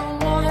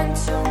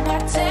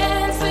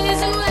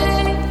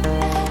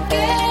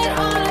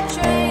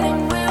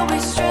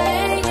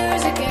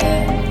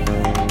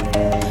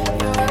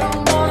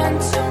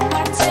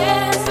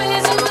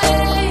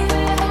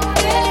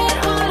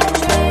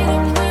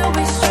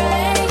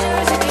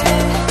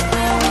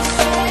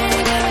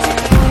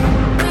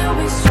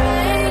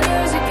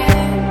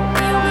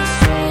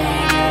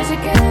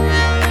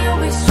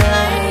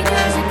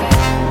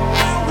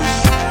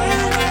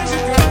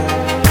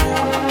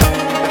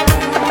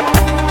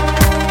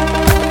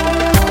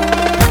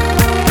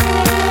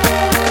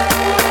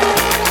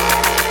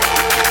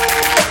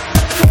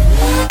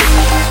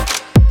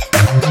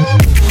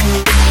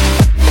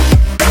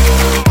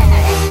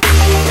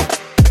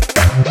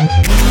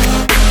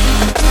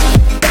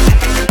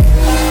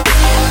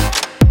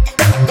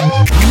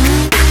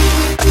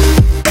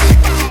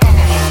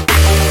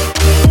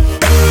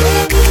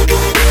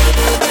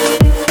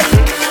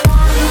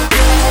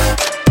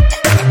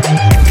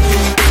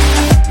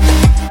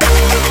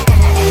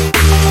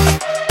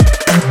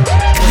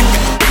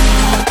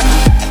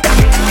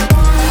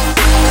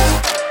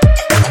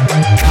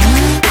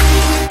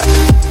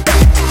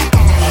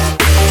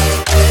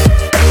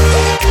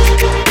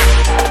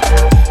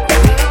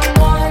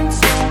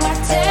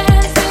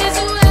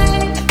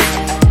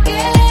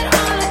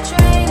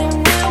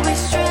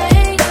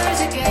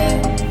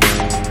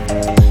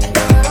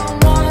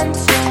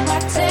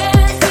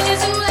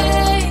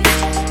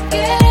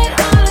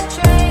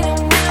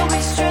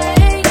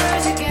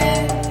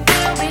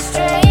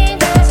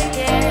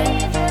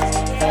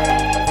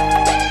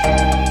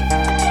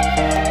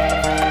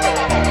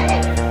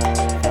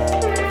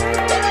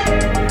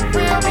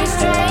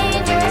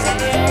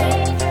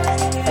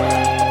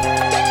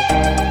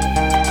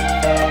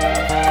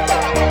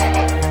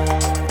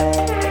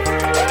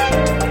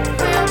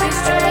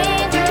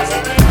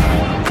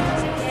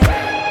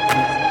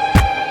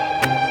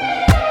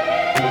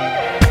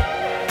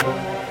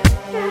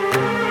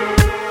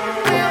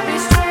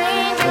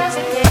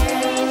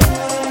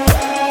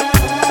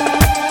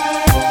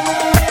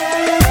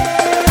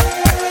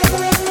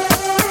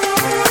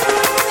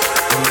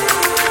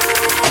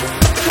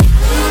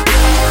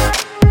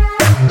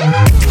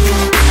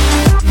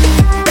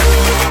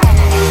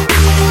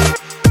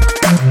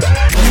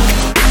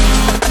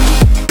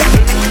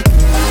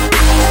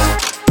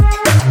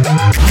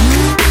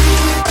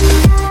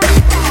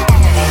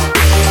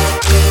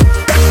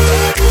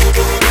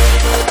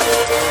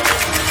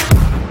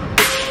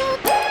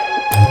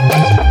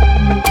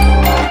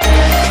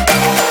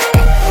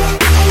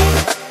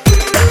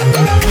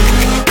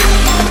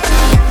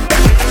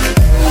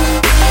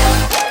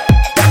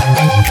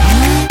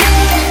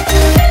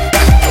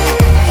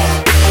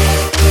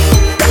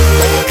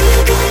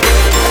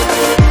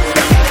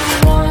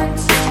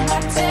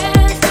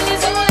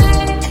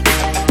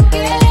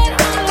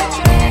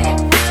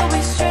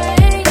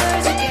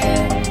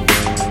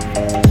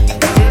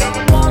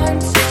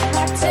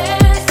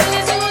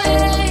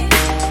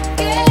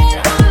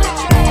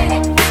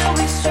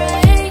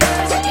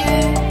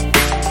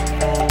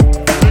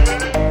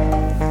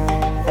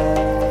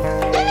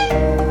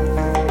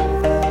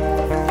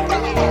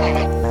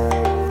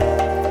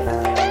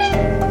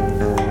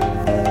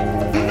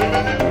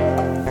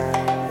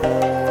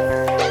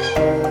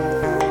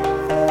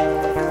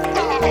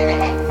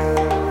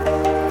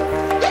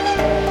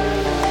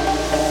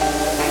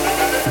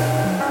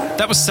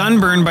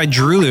 Sunburn by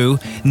DROELOE.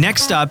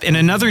 Next up, in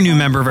another new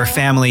member of our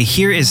family,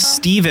 here is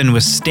Steven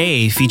with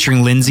Stay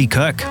featuring Lindsey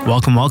Cook.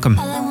 Welcome, welcome.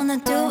 All I wanna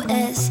do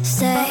is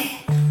stay.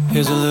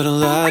 Here's a little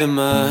light of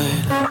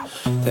mine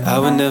that I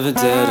would never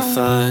dare to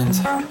find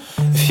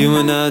if you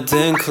and I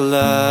didn't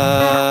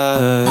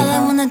collide. All I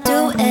wanna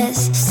do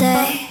is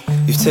stay.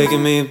 You've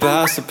taken me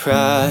by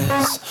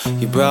surprise.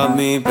 You brought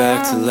me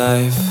back to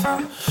life.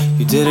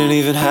 You didn't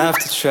even have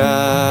to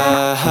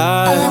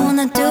try. All I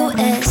wanna do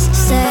is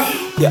stay.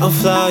 Yeah, I'm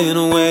flying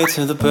away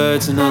to the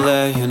birds in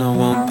LA and I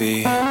won't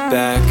be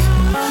back.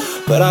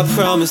 But I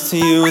promise to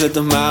you that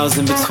the miles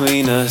in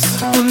between us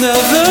will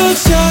never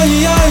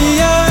change.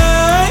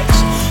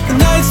 The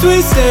nights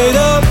we stayed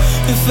up,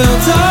 it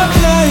felt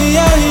okay.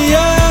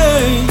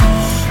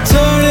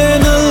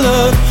 Turning to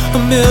love a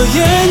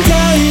million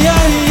days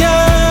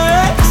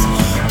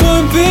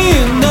won't be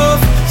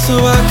enough, so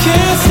I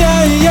can't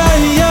stay.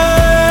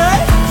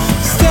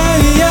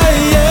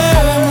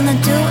 All I wanna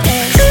do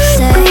is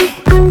stay.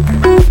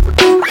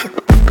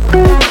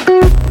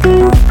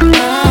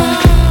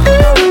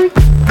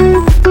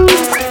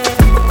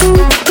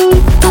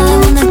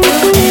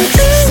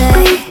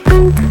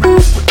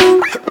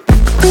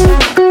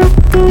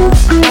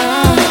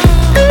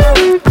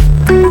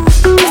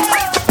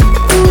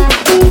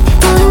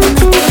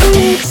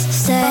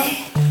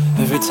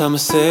 Time I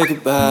say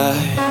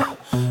goodbye,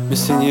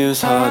 missing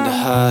you's hard to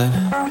hide,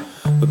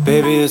 but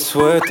baby it's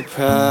worth the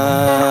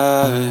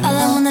price. All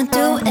I wanna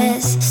do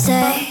is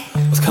stay.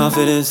 Let's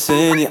confidence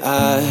in your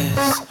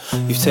eyes.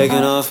 You've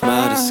taken off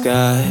my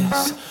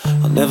disguise.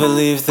 I'll never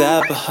leave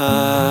that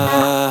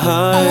behind.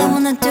 All I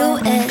wanna do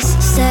is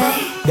stay.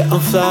 Yeah, I'm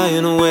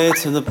flying away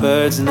to the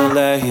birds in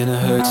LA, and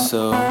it hurts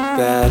so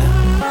bad.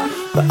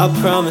 But I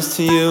promise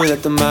to you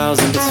that the miles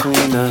in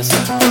between us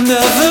will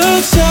never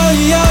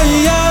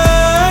change.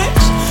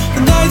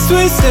 The nights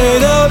we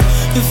stayed up,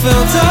 it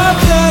felt our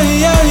pain.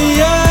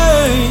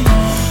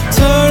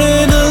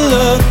 Turning to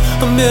love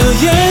a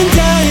million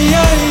days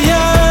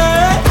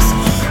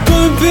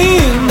won't be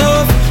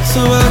enough,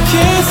 so I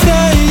can't stay.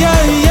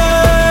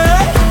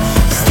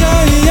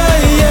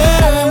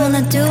 All I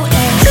wanna do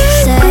is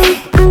stay.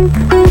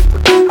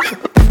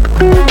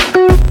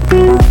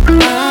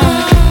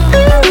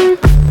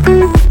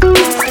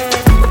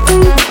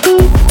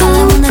 All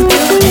I wanna do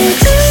is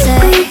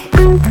stay.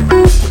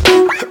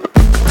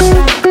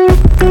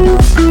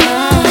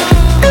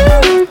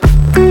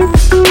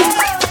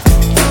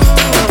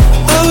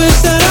 I wish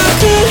that I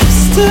could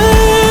stay.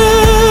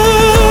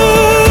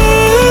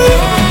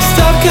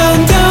 Stop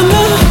counting down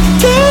the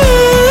days.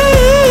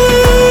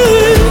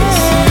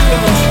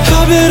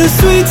 How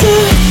bittersweet to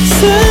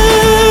say.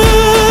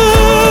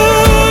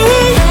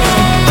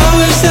 I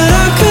wish that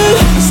I could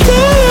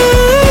stay.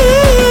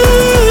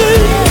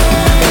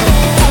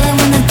 All I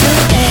wanna do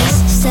is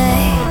stay.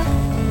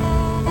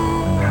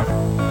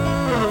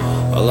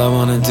 All I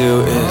wanna do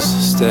is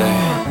stay.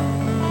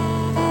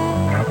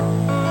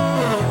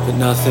 But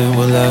nothing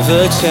will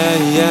ever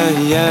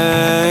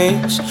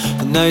change.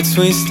 The nights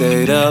we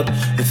stayed up,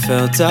 it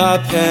felt our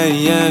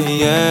pain.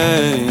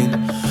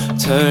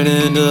 Turn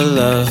into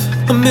love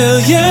a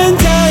million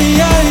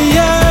days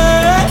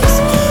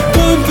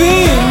won't be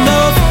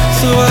enough,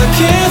 so I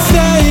can't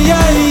stay.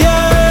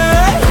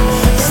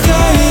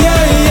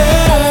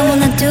 All I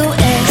wanna do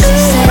is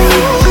stay.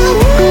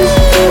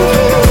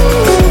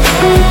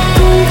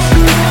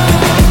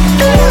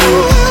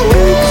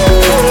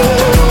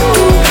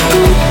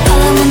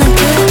 All I wanna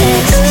do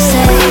is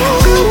stay.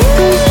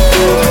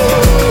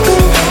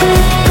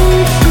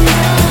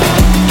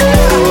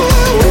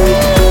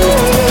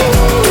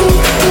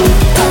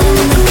 All I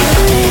wanna do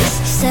is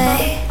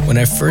stay. When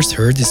I first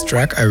heard this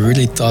track, I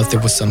really thought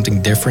there was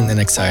something different and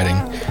exciting.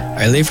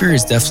 ILIVEHERE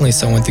is definitely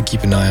someone to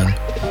keep an eye on.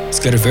 He's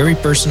got a very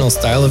personal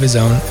style of his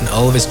own, and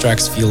all of his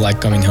tracks feel like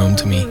coming home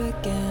to me.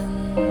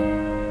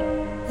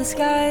 The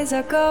skies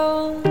are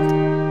gold,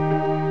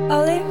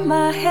 all in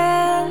my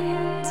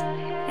hands,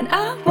 and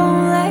I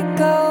won't let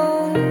go.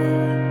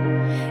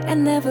 And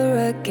never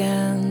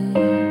again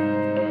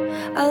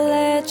I'll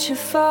let you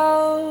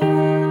fall.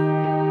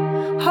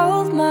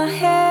 Hold my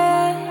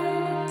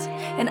hand,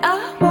 and I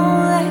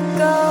won't let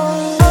go.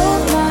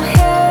 Hold my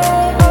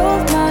hand,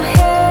 hold my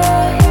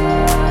hand,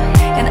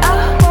 and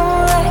I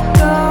won't let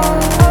go.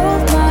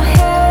 Hold my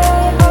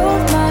hand,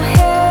 hold my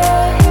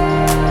hand,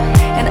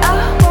 and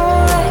I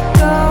won't let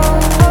go.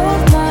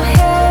 Hold my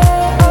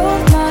hand,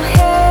 hold my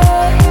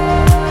hand,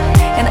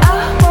 and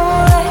I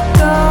won't let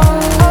go.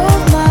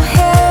 Hold my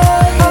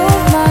hand,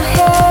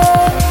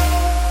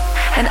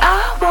 and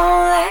I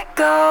won't let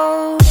go.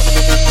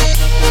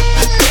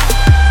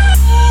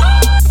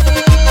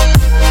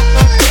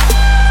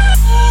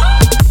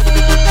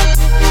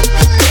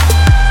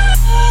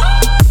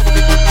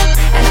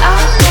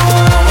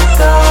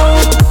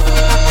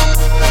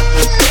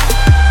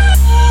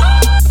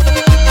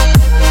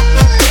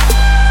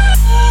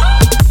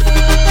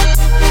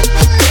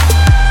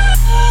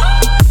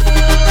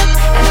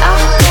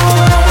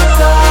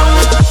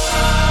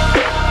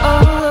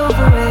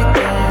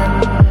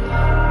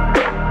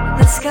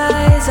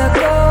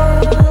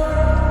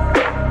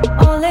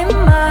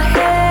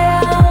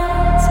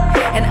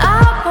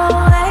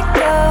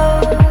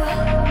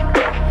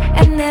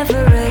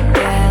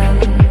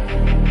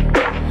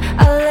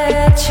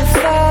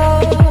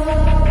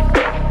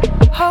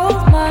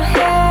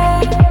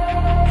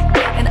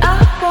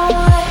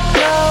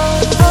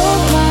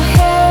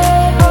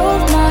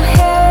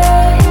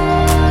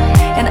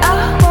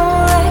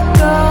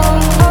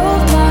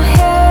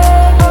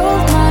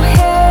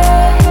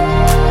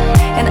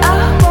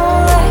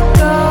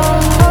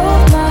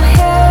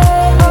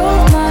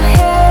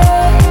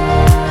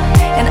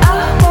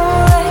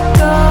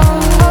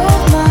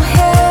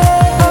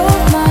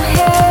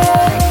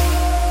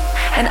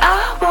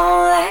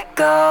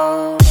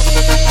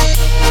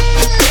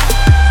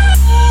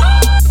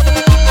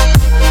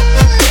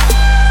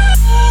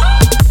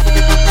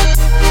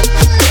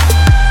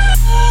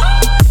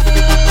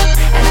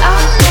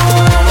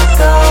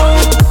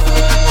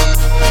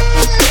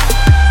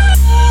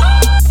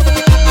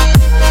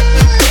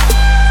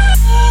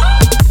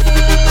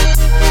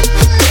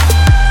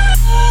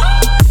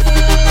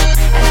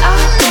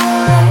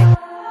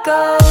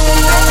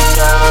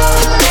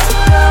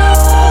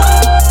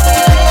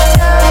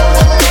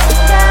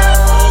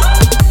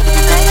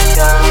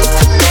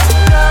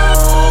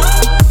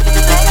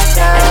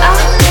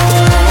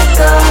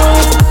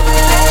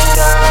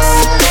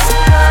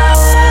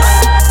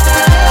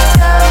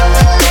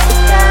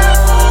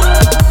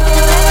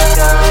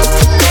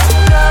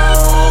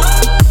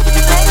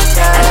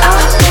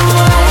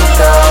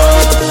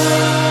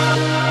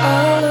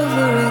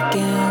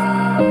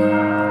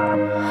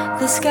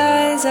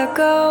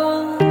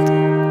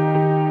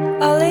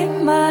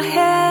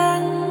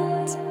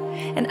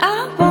 and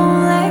I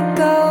won't let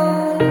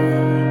go,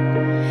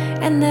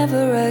 and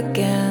never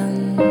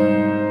again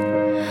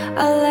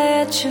I'll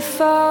let you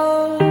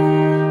fall.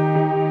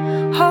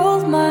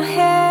 Hold my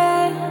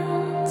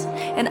hand,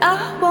 and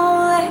I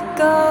won't let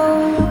go.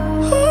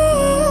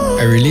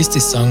 I released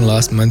this song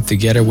last month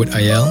together with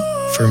Ayelle.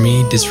 For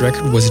me, this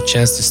record was a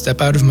chance to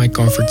step out of my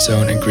comfort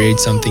zone and create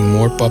something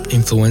more pop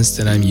influenced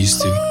than I'm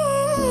used to.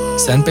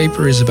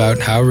 Sandpaper is about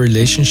how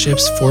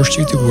relationships force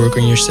you to work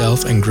on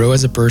yourself and grow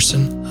as a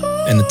person,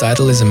 and the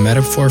title is a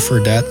metaphor for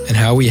that and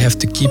how we have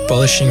to keep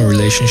polishing a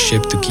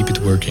relationship to keep it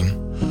working.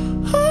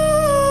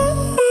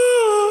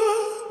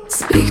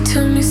 Speak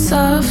to me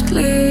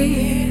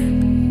softly,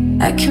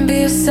 I can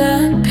be a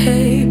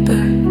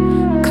sandpaper.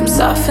 Come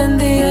soften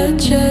the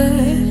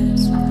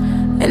edges,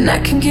 and I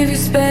can give you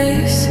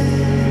space.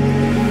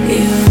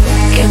 You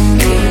look at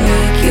me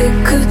like you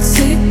could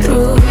see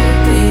through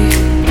me,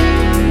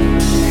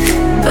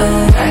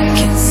 but I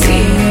can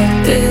see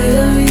a bit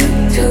of you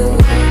too.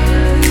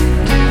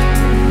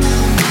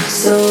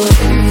 So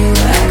when you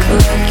act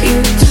like you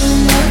do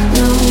not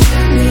know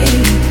me,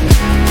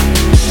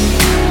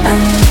 I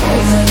know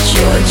that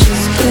you're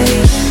just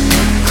playing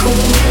it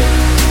cool.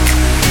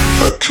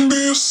 I can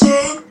be a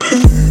sandpaper.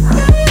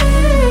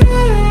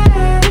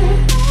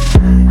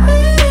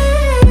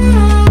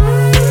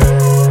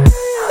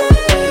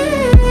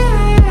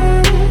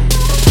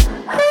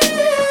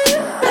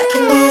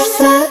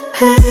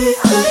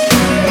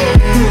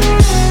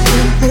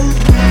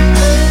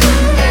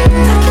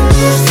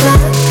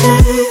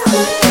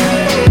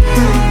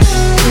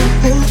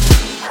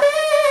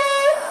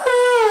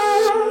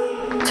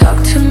 Talk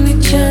to me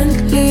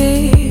gently,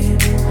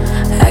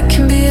 I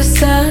can be a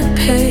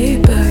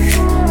sandpaper.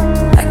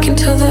 I can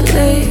tell that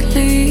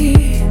lately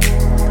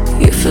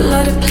you feel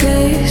out of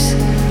place.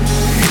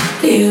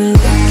 You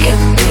look at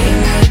me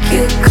like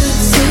you could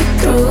see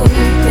through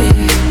me,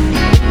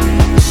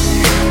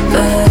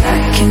 but I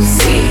can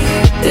see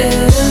a bit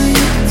of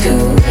you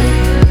too.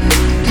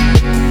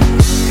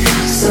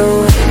 So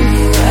when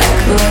you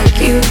act like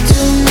you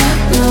do not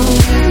know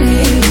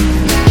me,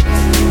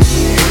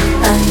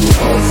 I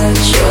know that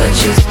you're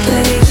just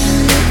playing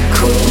it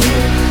cool.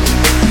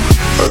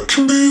 I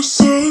can be a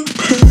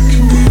sandpaper.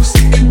 Can be a,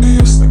 can be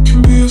a,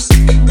 can be a,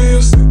 can be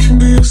a, can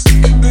be a,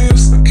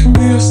 can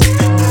be a,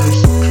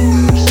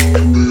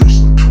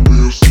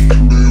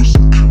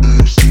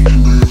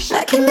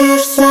 I can be a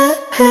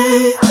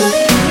sandpaper.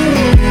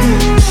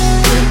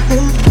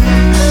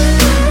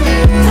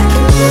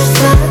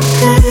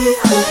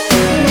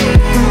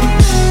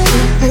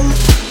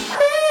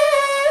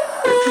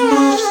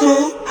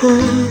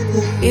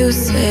 You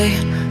say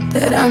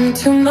that I'm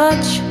too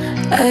much,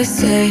 I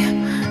say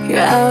you're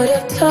out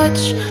of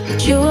touch,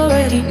 but you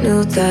already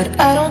knew that.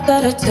 I don't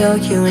gotta tell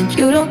you, and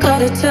you don't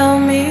gotta tell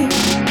me.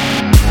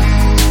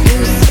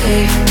 You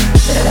say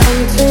that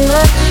I'm too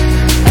much,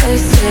 I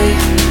say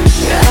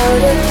you're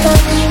out of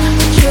touch,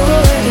 but you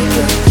already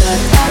knew that.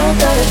 I don't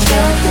gotta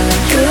tell you,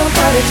 and you don't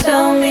gotta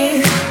tell me.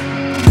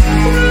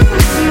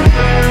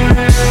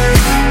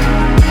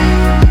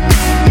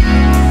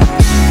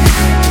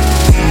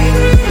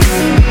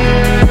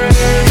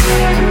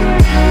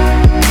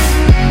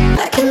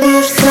 I can be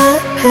a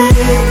sandpaper.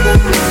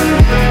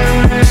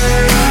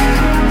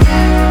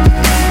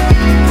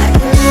 I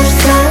can be a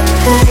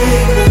sandpaper.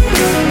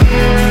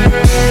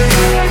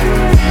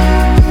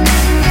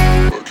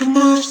 I can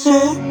be a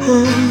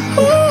sandpaper.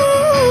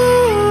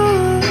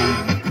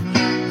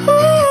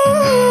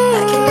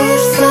 I can be a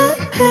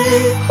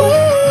sandpaper.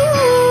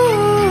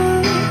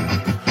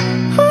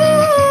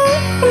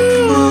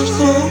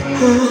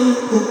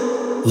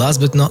 Last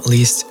but not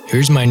least,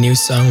 here's my new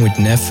song with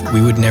Nevve,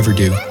 We Would Never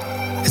Do.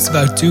 It's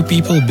about two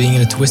people being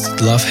in a twisted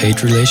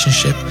love-hate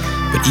relationship,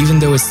 but even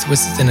though it's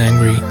twisted and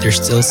angry, there's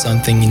still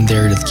something in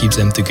there that keeps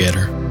them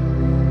together.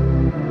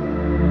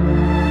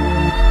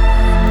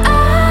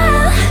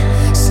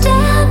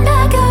 Stand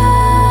back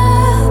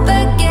up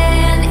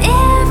again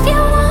if you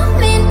want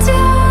me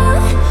to.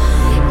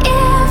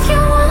 If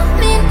you want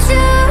me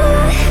to.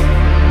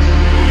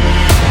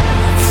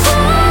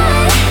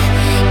 Fight,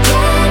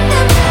 get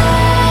the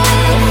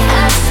pain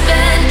I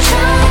spent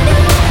trying to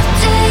get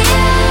to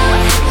you.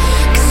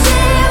 'Cause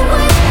it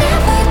would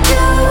never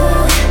do.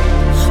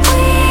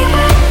 We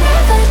would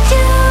never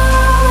do.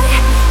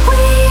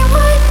 We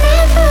would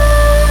never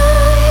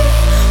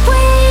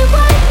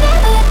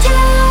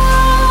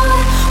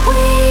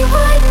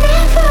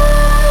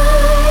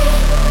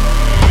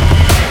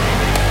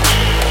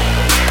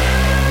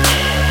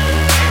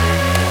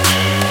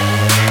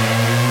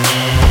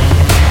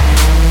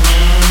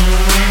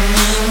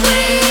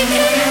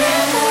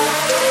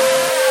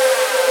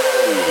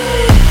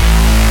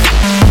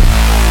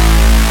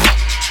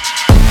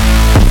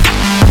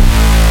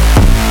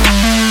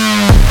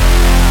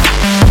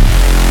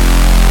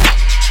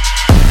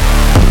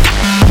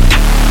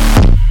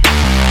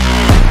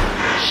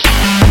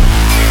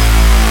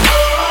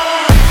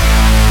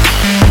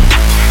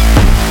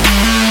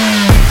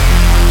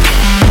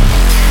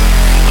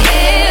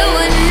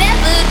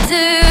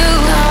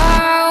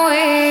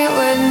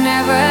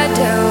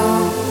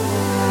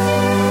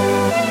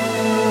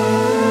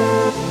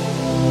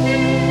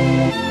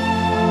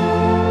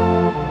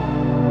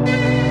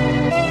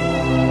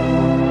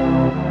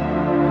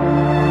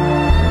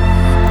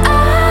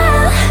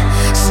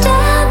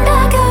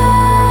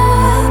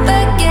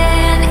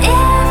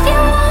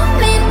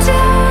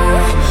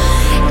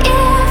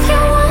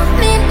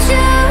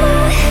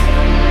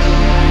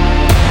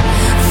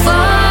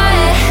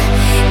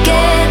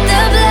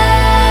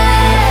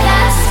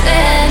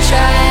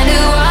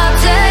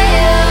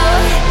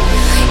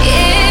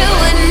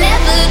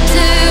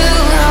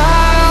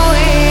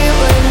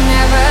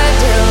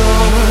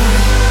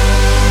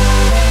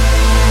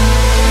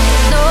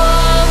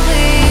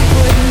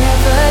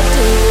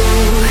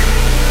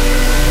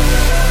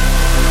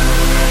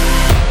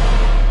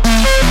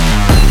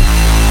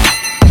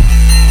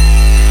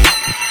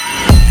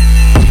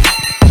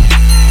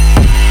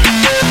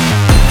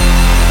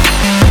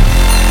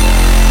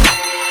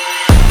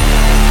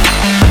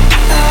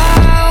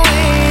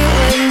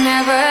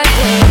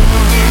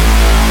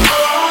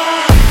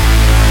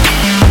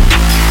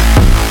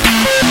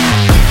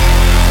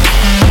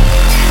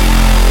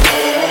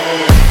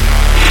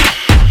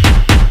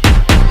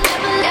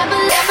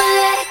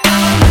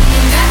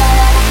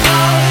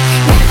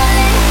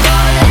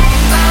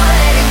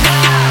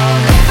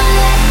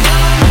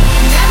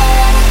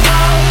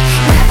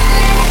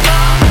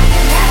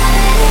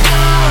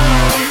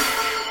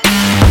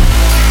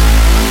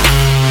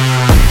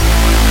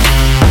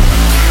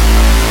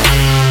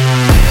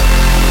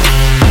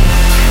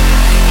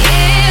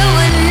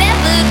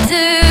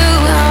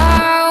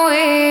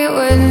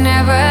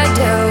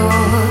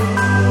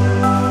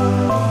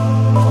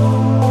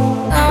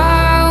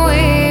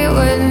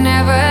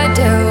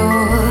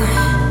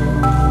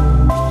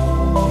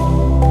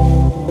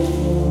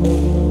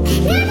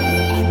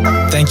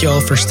Thank you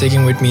all for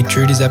sticking with me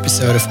through this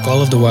episode of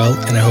Call of the Wild,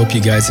 and I hope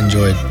you guys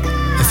enjoyed.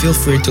 And feel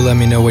free to let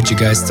me know what you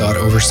guys thought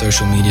over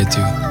social media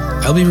too.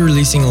 I'll be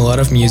releasing a lot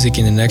of music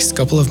in the next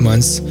couple of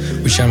months,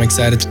 which I'm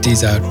excited to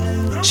tease out.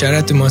 Shout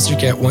out to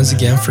Monstercat once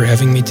again for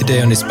having me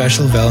today on this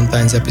special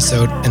Valentine's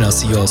episode, and I'll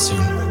see you all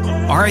soon.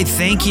 All right,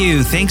 thank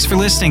you. Thanks for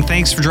listening.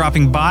 Thanks for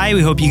dropping by.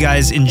 We hope you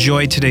guys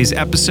enjoyed today's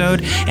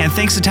episode. And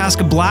thanks to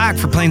Taska Black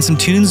for playing some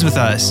tunes with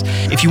us.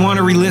 If you want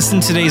to re-listen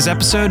to today's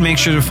episode, make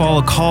sure to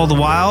follow Call the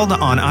Wild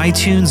on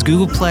iTunes,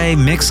 Google Play,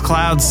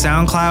 Mixcloud,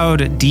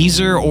 SoundCloud,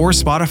 Deezer, or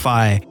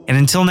Spotify. And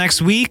until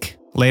next week,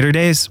 later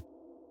days.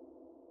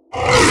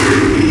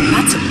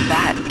 That's a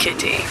bad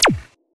kitty.